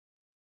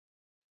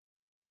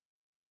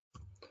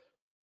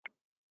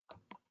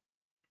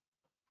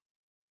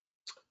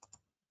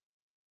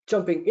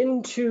 Jumping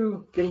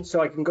into, again,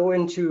 so I can go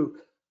into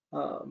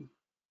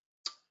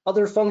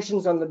other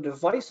functions on the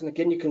device. And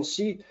again, you can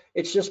see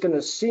it's just going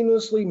to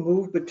seamlessly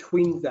move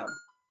between them.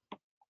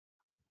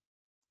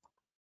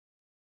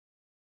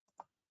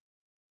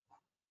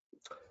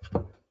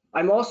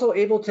 I'm also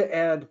able to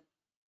add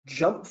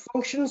jump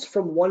functions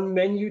from one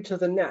menu to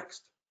the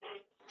next.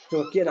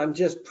 So again, I'm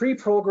just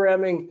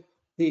pre-programming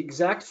the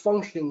exact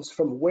functions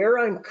from where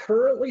I'm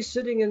currently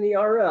sitting in the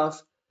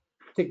RF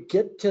to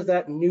get to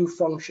that new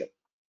function.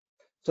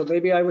 So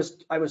maybe I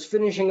was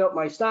finishing up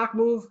my stock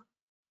move.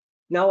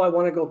 Now I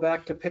want to go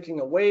back to picking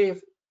a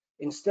wave.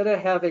 Instead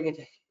of having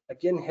it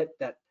again hit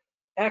that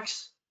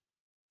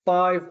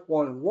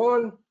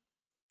X511,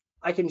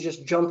 I can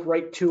just jump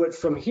right to it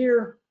from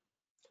here,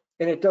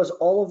 and it does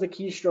all of the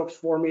keystrokes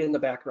for me in the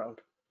background.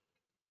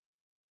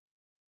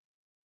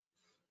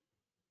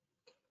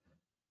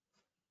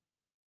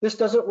 This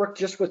doesn't work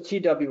just with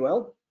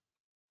TWL.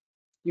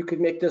 You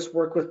could make this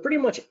work with pretty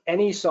much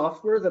any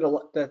software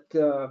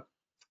that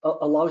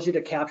allows you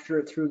to capture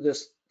it through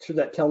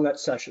that telnet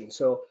session.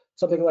 So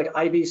something like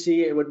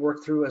IBC, it would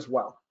work through as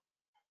well.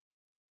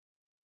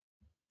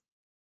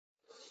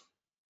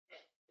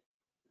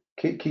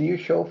 Can you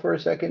show for a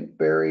second,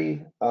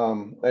 Barry?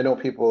 I know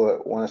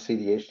people want to see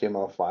the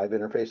HTML5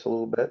 interface a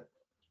little bit.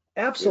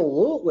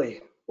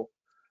 Absolutely.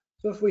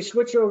 So if we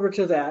switch over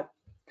to that,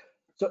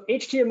 so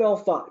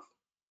HTML5,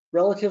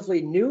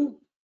 relatively new,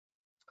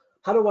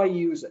 how do I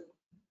use it?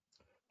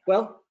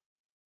 Well,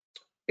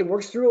 it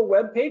works through a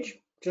web page,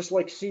 just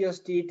like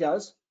CSD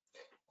does.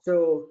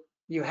 So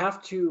you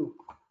have to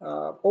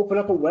open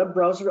up a web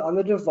browser on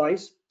the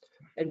device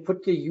and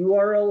put the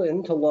URL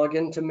in to log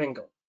into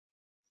Mingle.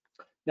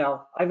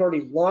 Now, I've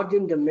already logged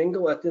into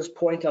Mingle at this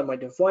point on my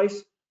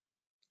device.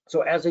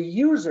 So as a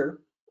user,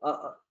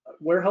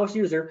 warehouse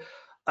user,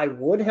 I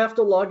would have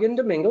to log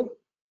into Mingle.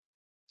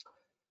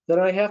 Then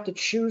I have to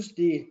choose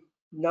the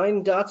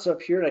 9 dots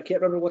up here, and I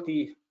can't remember what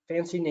the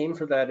fancy name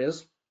for that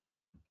is.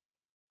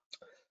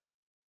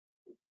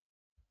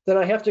 Then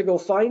I have to go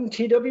find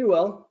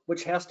TWL,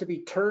 which has to be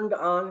turned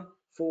on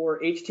for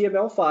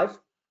HTML5.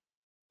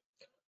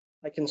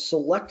 I can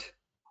select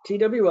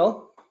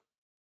TWL.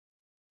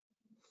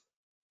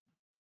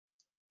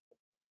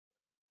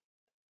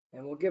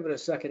 And we'll give it a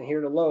second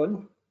here to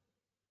load.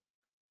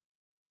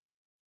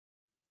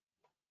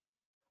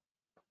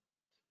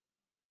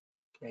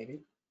 Maybe.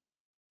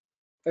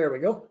 There we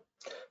go.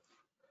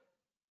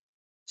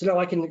 So now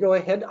I can go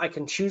ahead, I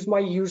can choose my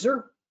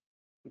user,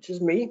 which is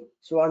me.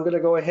 So I'm going to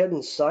go ahead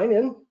and sign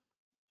in.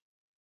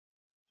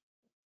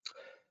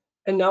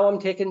 And now I'm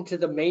taken to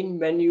the main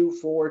menu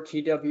for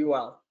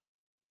TWL.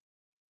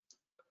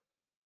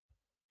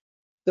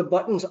 The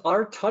buttons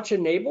are touch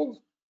enabled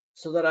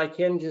so that I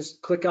can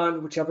just click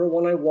on whichever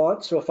one I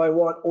want. So if I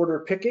want order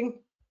picking,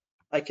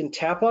 I can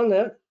tap on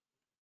that.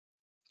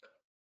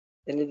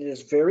 And it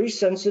is very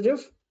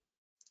sensitive.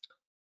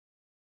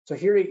 So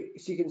here,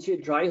 as you can see,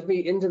 it drives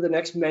me into the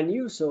next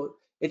menu. So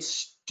it's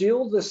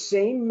still the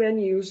same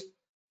menus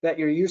that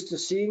you're used to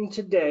seeing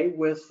today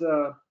with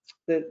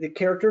the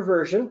character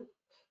version.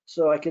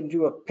 So I can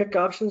do a pick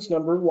options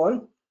number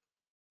 1.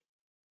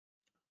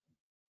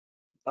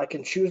 I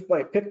can choose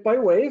my pick by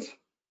wave.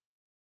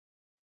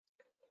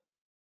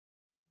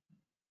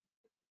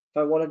 If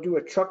I want to do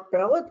a truck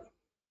ballot,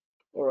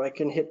 or I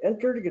can hit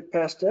enter to get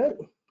past that,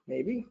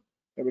 maybe.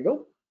 There we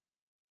go.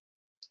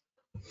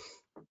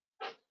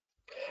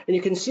 And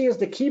you can see as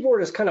the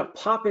keyboard is kind of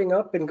popping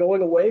up and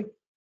going away,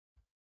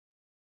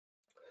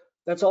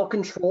 that's all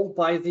controlled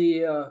by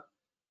the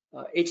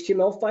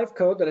HTML5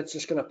 code that it's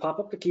just going to pop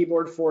up the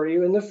keyboard for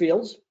you in the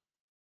fields.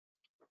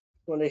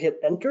 I'm going to hit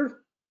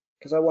enter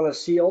because I want to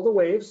see all the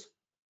waves.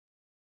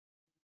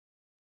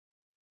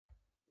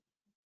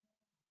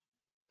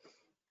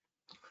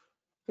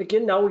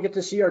 Again, now we get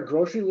to see our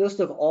grocery list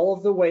of all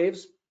of the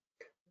waves.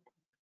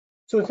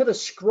 So instead of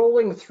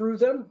scrolling through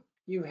them,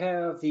 you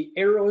have the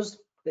arrows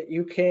that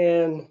you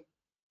can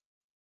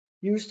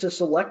use to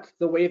select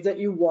the wave that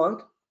you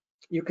want.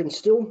 You can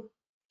still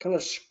kind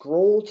of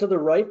scroll to the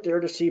right there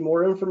to see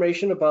more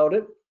information about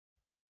it.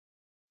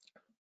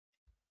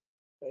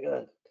 I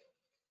gotta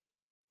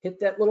hit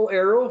that little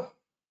arrow,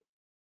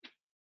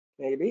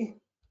 maybe.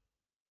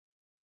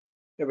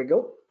 There we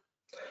go.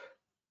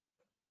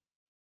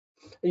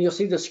 And you'll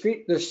see the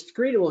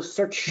screen will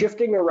start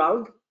shifting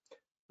around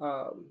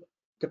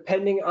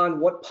depending on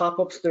what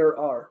pop-ups there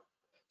are.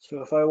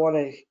 So if I want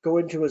to go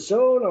into a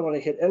zone, I want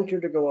to hit enter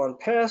to go on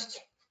past.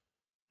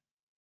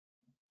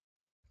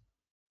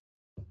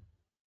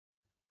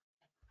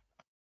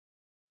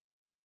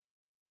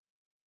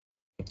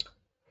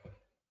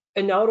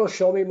 And now it'll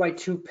show me my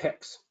 2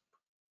 picks.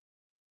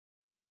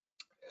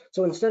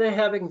 So instead of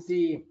having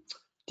the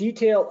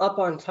detail up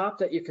on top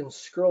that you can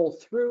scroll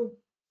through,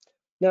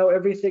 now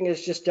everything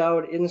is just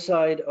down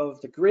inside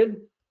of the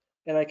grid,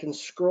 and I can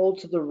scroll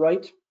to the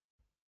right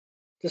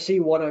to see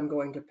what I'm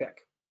going to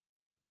pick.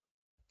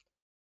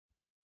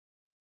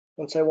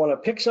 Once I want to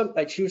pick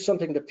I choose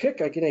something to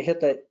pick, I'm going to hit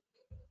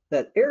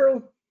that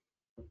arrow.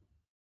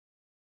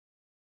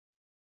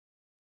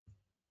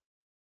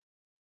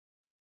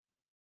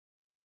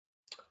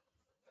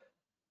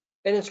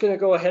 And it's going to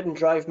go ahead and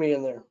drive me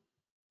in there.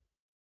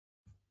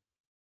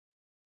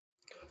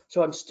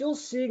 So I'm still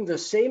seeing the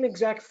same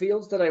exact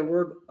fields that I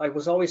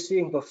was always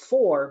seeing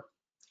before.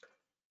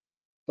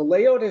 The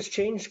layout has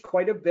changed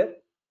quite a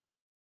bit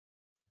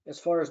as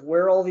far as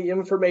where all the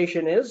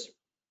information is.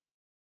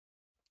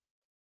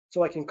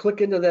 So I can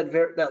click into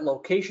that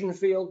location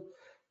field.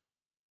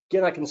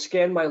 Again, I can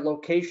scan my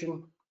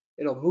location.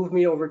 It'll move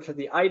me over to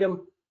the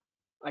item.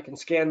 I can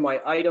scan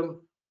my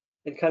item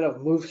and kind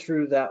of move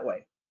through that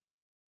way.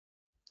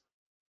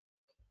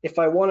 If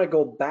I want to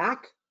go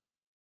back,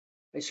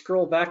 I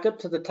scroll back up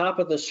to the top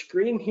of the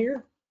screen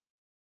here.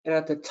 And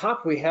at the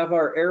top, we have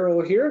our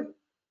arrow here.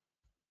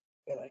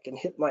 And I can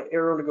hit my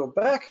arrow to go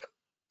back,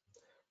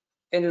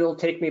 and it'll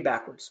take me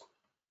backwards.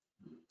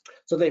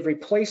 So they've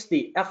replaced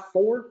the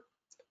F4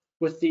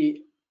 with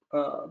the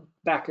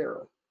back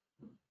arrow.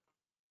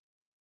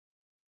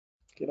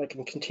 Okay, I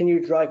can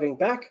continue driving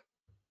back.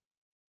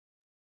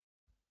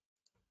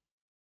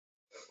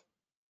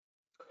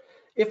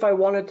 If I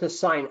wanted to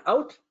sign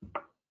out,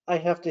 I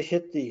have to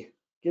hit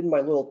get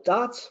my little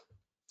dots.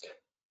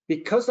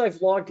 Because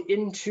I've logged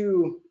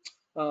into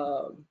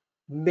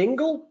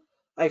Mingle,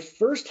 I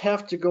first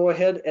have to go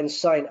ahead and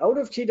sign out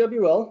of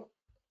TWL.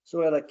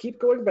 So I keep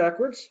going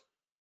backwards.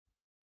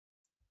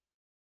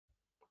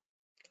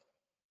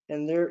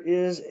 And there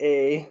is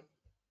a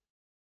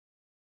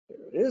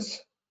There it is.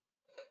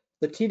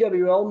 The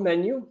TWL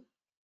menu.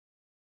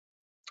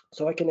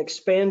 So I can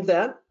expand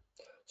that,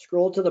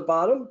 scroll to the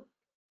bottom.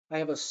 I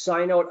have a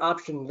sign out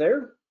option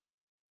there.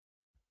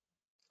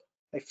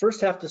 I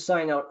first have to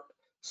sign out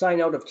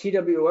of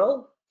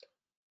TWL.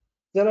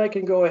 Then I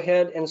can go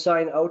ahead and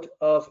sign out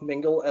of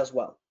Mingle as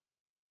well.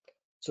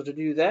 So to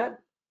do that,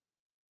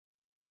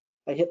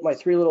 I hit my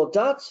three little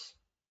dots,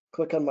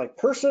 click on my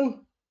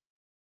person,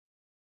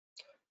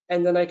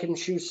 and then I can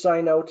choose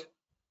sign out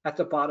at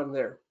the bottom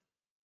there.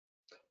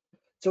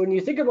 So when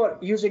you think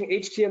about using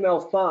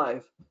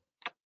HTML5,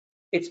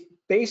 it's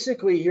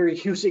basically you're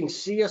using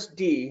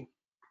CSD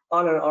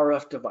on an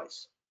RF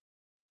device.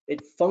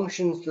 It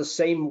functions the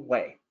same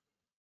way.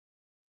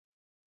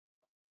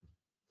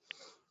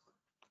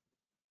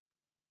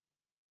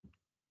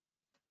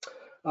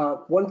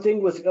 One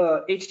thing with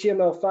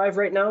HTML5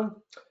 right now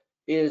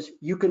is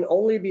you can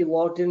only be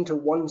logged into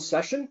one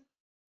session.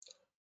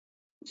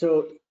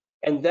 So,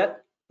 and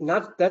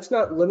that's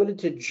not limited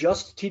to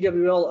just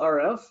TWL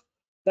RF.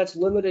 That's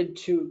limited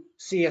to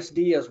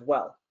CSD as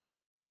well.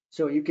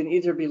 So you can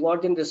either be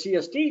logged into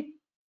CSD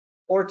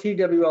or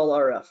TWL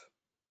RF.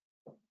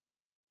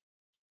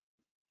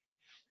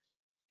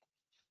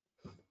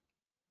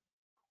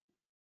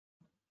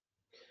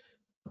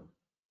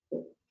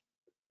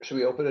 Should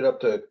we open it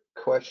up to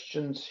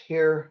questions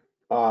here?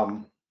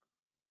 There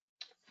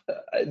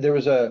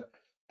is a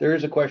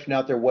question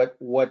out there. What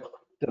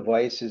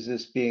device is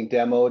this being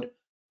demoed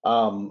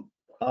on?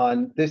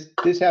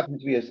 This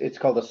happens to be it's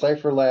called a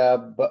Cipher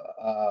Lab.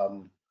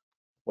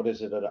 What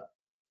is it?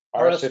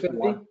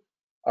 RS51.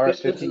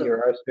 RS50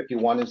 or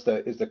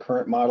RS51 is the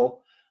current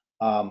model.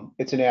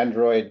 It's an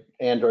Android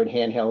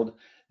handheld.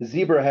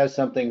 Zebra has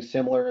something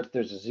similar.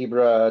 There's a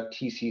Zebra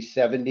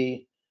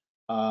TC70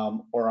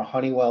 or a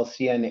Honeywell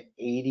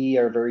CN80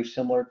 are very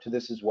similar to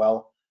this as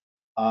well.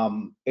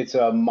 It's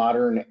a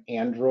modern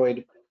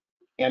Android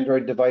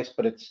device,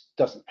 but it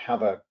doesn't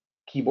have a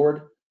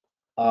keyboard.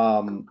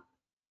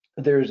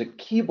 There's a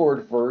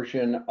keyboard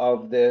version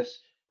of this.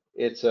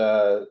 It's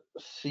a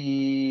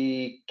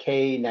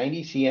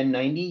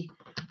CN90,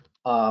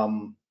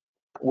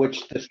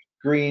 which the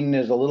screen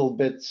is a little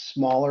bit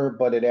smaller,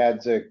 but it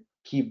adds a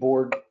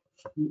keyboard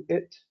to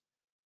it.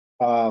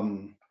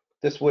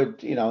 This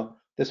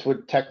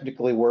would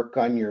technically work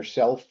on your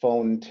cell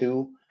phone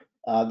too.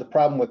 The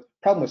problem with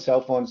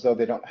cell phones, though,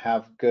 they don't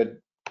have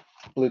good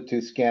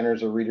Bluetooth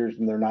scanners or readers,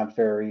 and they're not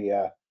very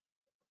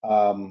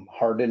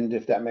hardened,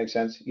 if that makes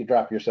sense. You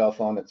drop your cell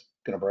phone, it's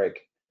going to break,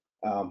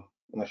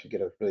 unless you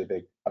get a really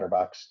big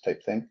OtterBox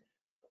type thing.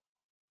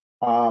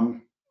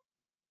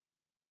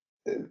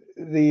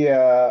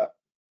 The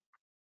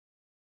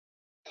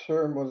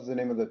what is the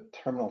name of the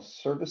terminal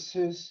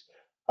services?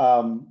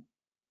 The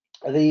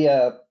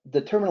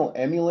terminal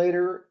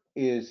emulator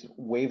is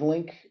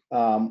Wavelink,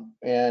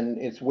 and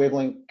it's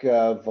Wavelink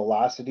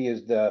Velocity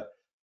is the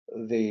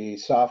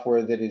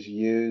software that is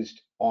used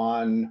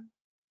on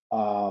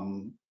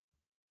the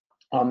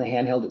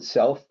handheld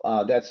itself.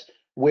 That's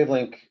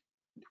Wavelink.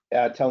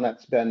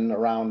 Telnet's been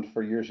around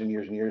for years and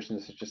years and years, and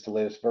this is just the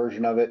latest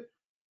version of it.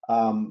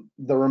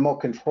 The remote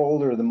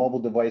controller, the mobile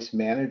device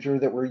manager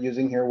that we're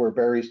using here, where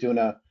Barry's doing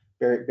a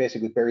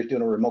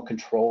remote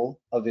control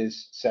of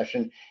his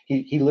session.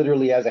 He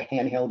literally has a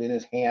handheld in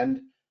his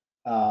hand,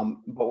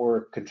 but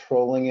we're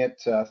controlling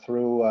it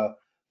through a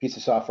piece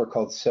of software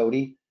called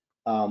SODI,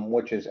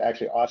 which is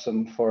actually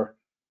awesome for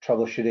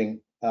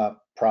troubleshooting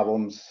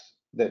problems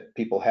that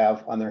people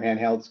have on their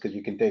handhelds, because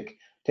you can take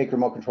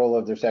remote control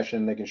of their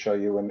session. They can show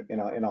you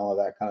and all of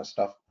that kind of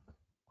stuff,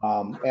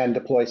 and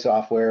deploy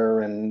software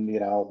and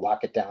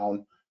lock it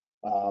down,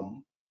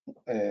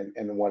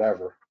 and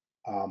whatever.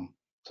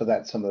 So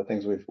that's some of the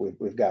things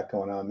we've got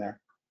going on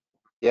there.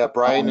 Yeah,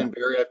 Brian and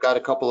Barry, I've got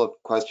a couple of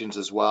questions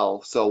as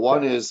well. So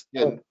one is,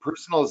 can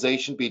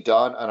personalization be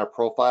done on a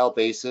profile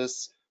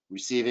basis,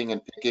 receiving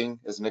and picking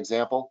as an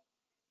example?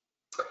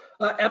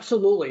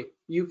 Absolutely.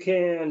 You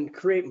can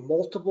create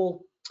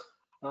multiple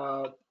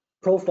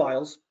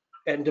profiles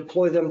and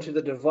deploy them to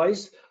the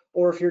device,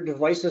 or if your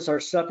devices are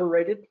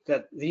separated,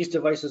 that these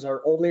devices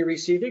are only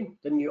receiving,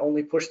 then you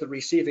only push the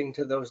receiving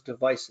to those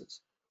devices.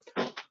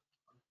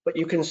 But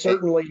you can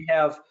certainly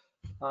have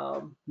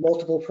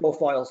multiple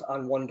profiles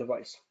on one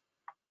device.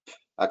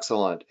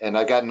 Excellent. And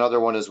I got another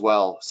one as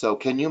well. So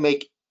can you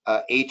make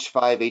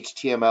H5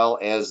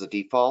 HTML as the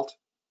default?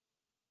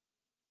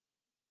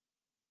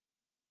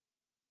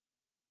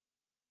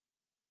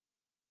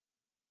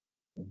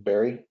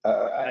 Barry,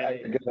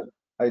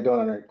 I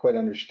don't quite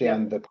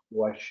understand the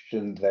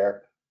question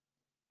there.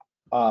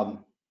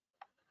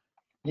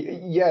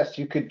 Yes,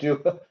 you could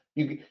do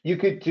you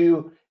could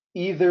do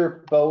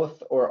either,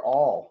 both, or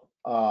all.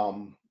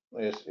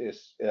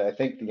 Is I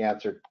think the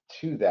answer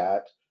to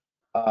that.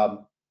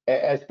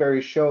 As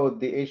Barry showed,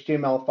 the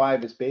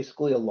HTML5 is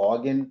basically a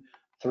login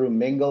through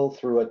Mingle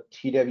through a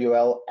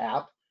TWL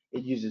app.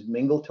 It uses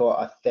Mingle to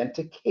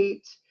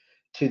authenticate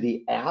to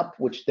the app,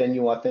 which then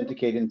you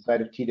authenticate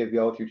inside of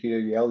TWL with your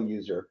TWL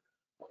user.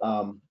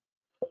 I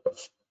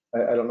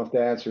don't know if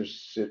that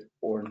answers it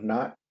or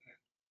not.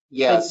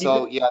 Yeah, And you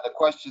so could, yeah,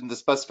 the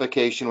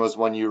specification was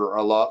when you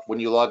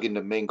log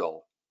into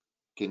Mingle,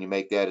 can you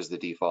make that as the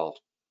default?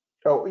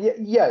 Oh, yeah,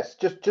 yes,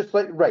 just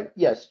like right,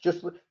 yes,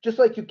 just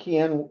like you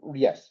can,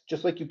 yes,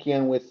 just like you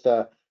can with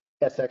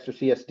SX or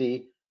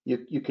CSD,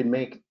 you can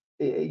make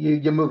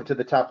you move it to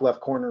the top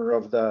left corner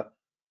of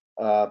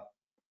uh,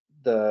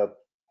 the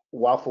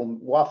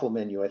waffle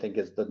menu, I think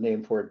is the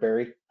name for it,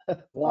 Barry.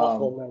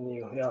 waffle Um,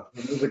 menu, yeah.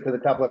 you move it to the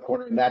top left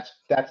corner, and that's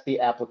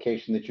the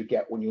application that you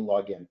get when you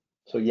log in.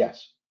 So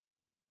yes.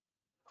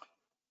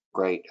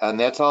 Great. And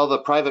that's all the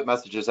private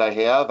messages I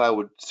have. I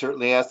would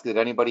certainly ask that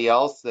anybody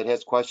else that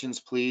has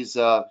questions, please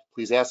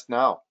ask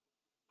now.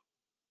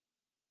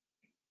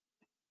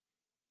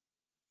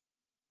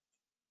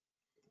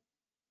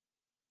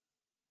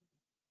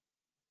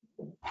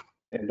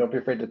 And don't be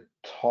afraid to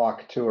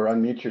talk to or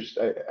unmute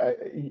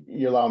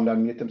you allow them to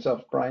unmute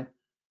themselves, Brian,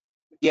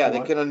 if Yeah, you they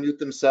want. can unmute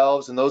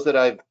themselves, and those that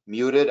I've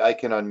muted, I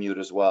can unmute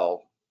as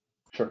well.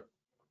 Sure.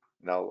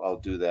 And I'll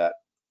do that.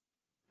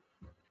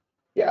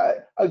 Yeah,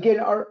 again,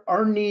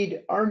 our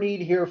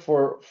need here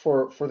for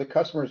the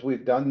customers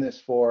we've done this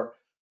for,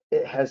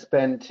 it has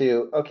been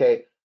to,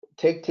 okay,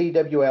 take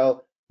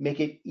TWL, make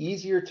it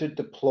easier to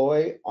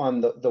deploy on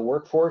the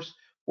workforce.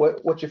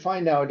 What you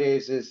find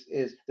nowadays is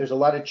there's a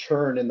lot of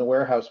churn in the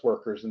warehouse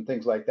workers and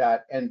things like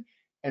that, and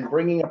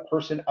bringing a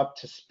person up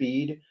to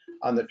speed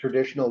on the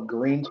traditional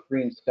green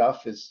screen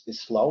stuff is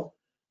slow.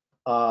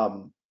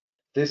 Um,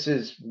 this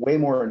is way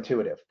more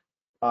intuitive.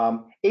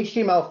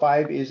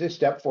 HTML5 is a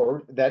step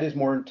forward. That is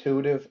more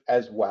intuitive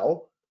as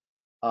well.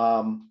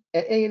 And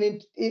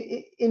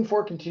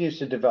Infor continues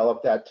to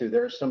develop that too.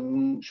 There are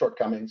some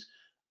shortcomings,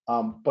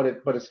 but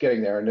it's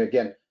getting there. And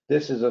again,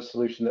 this is a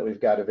solution that we've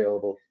got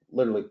available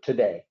literally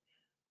today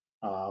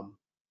for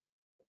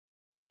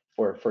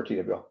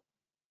TWL.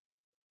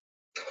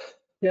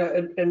 Yeah,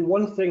 and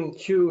one thing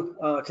too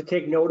to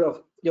take note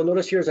of, you'll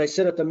notice here as I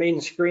sit at the main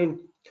screen,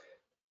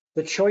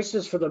 the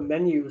choices for the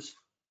menus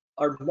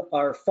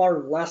are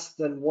far less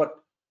than what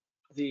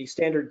the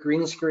standard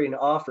green screen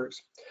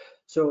offers.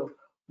 So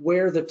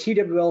where the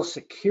TWL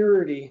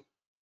security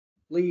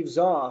leaves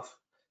off,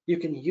 you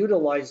can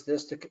utilize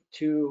this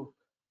to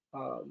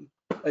an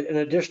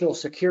additional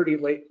security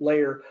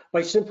layer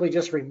by simply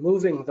just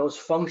removing those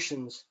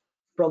functions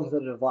from the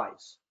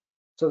device.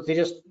 So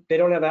they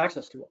don't have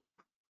access to it.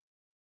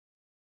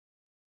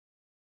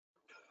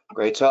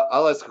 Great. So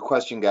I'll ask a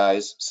question,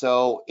 guys.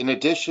 So in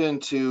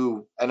addition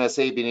to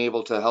NSA being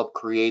able to help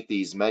create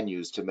these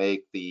menus to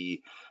make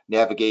the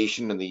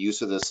navigation and the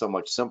use of this so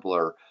much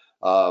simpler,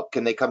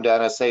 can they come to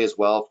NSA as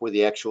well for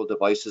the actual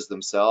devices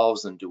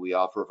themselves? And do we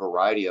offer a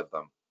variety of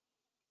them?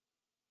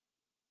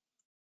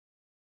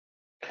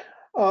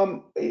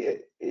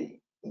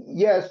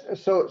 Yes,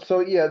 so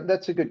yeah,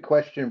 that's a good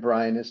question,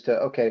 Brian, as to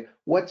okay,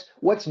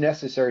 what's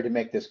necessary to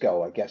make this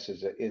go, I guess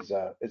is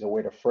a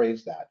way to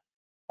phrase that.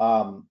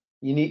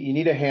 You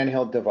need a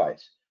handheld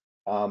device.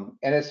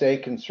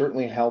 NSA can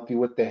certainly help you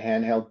with the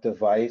handheld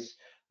device.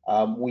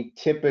 We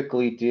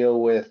typically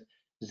deal with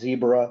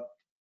Zebra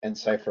and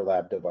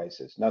CipherLab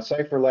devices. Now,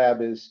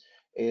 CipherLab is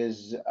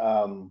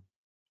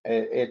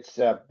it's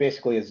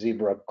basically a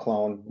Zebra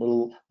clone,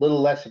 little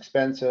less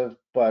expensive,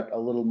 but a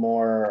little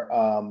more.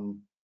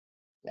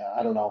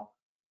 I don't know.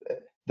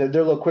 They're a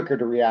little quicker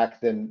to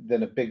react than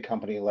a big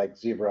company like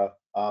Zebra.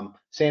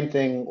 Same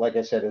thing, like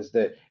I said, is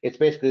that it's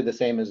basically the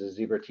same as a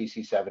Zebra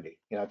TC70.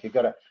 You know, if you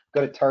go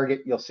to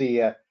Target, you'll see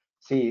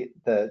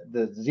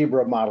the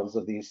Zebra models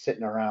of these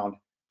sitting around.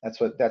 That's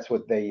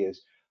what they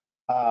use.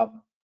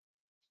 Um,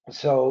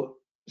 so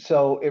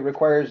it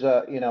requires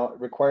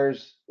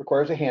requires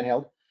a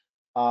handheld.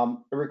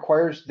 It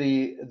requires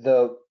the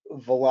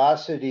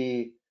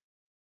velocity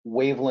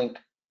wavelength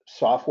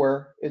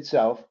software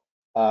itself.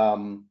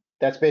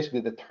 That's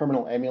basically the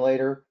terminal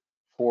emulator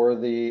for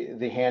the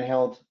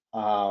handheld.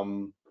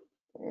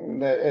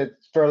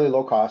 It's fairly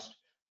low cost,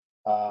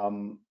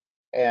 um,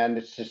 and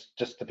it's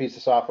just the piece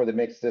of software that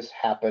makes this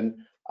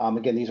happen.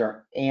 Again, these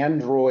are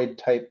Android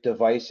type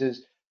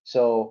devices,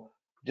 so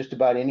just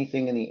about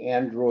anything in the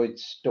Android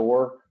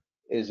store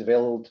is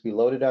available to be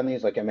loaded on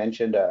these. Like I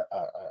mentioned, a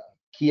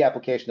key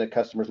application that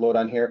customers load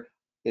on here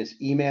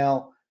is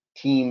email,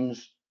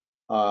 Teams,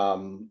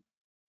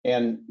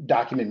 and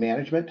document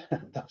management.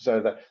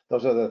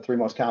 those are the three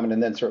most common,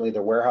 and then certainly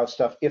the warehouse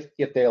stuff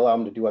if they allow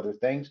them to do other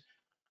things.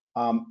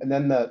 And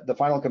then the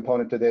final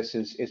component to this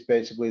is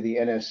basically the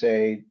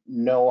NSA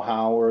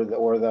know-how or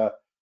the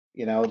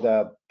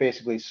the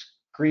basically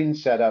screen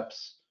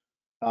setups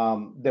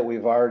that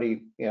we've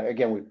already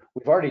again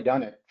we've already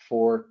done it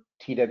for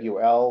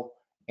TWL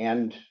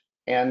and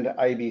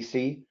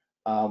IBC.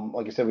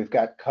 Like I said, we've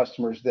got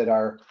customers that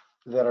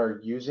are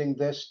using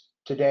this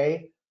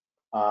today,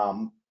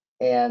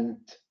 and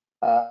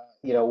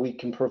we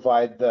can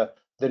provide the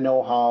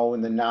know-how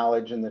and the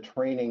knowledge and the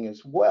training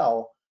as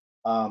well.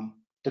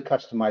 To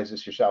customize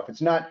this yourself.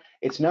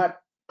 It's not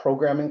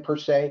programming per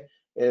se.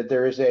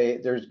 There's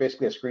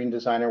basically a screen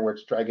designer where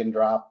it's drag and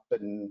drop,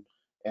 and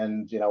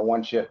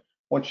once you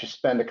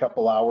spend a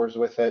couple hours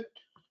with it,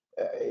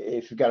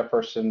 if you've got a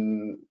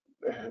person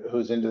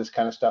who's into this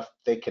kind of stuff,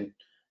 they can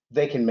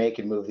make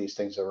and move these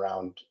things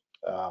around,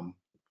 and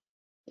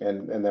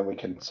then we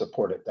can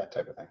support it, that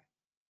type of thing.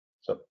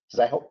 So does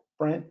that help,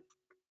 Brian?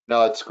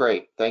 No, it's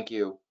great. Thank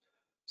you.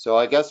 So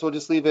I guess we'll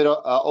just leave it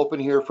open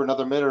here for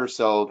another minute or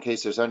so in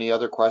case there's any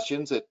other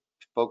questions that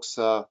folks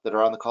that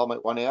are on the call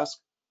might want to ask.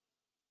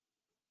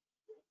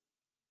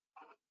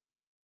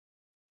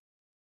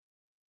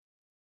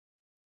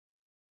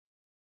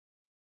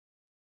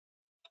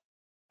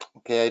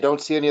 Okay, I don't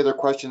see any other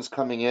questions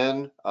coming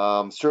in.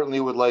 Certainly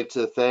would like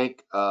to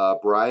thank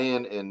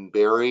Brian and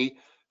Barry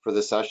for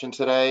the session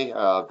today.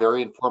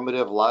 Very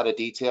informative, a lot of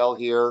detail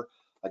here.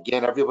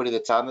 Again, everybody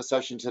that's on the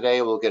session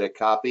today will get a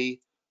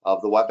copy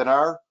of the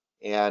webinar.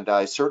 And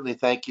I certainly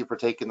thank you for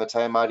taking the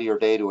time out of your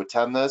day to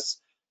attend this.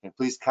 And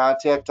please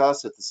contact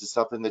us if this is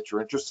something that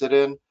you're interested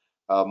in.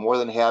 More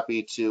than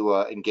happy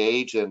to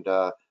engage and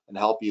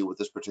help you with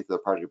this particular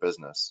part of your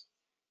business.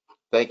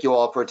 Thank you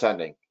all for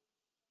attending.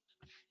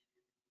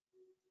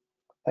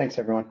 Thanks,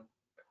 everyone.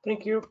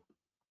 Thank you.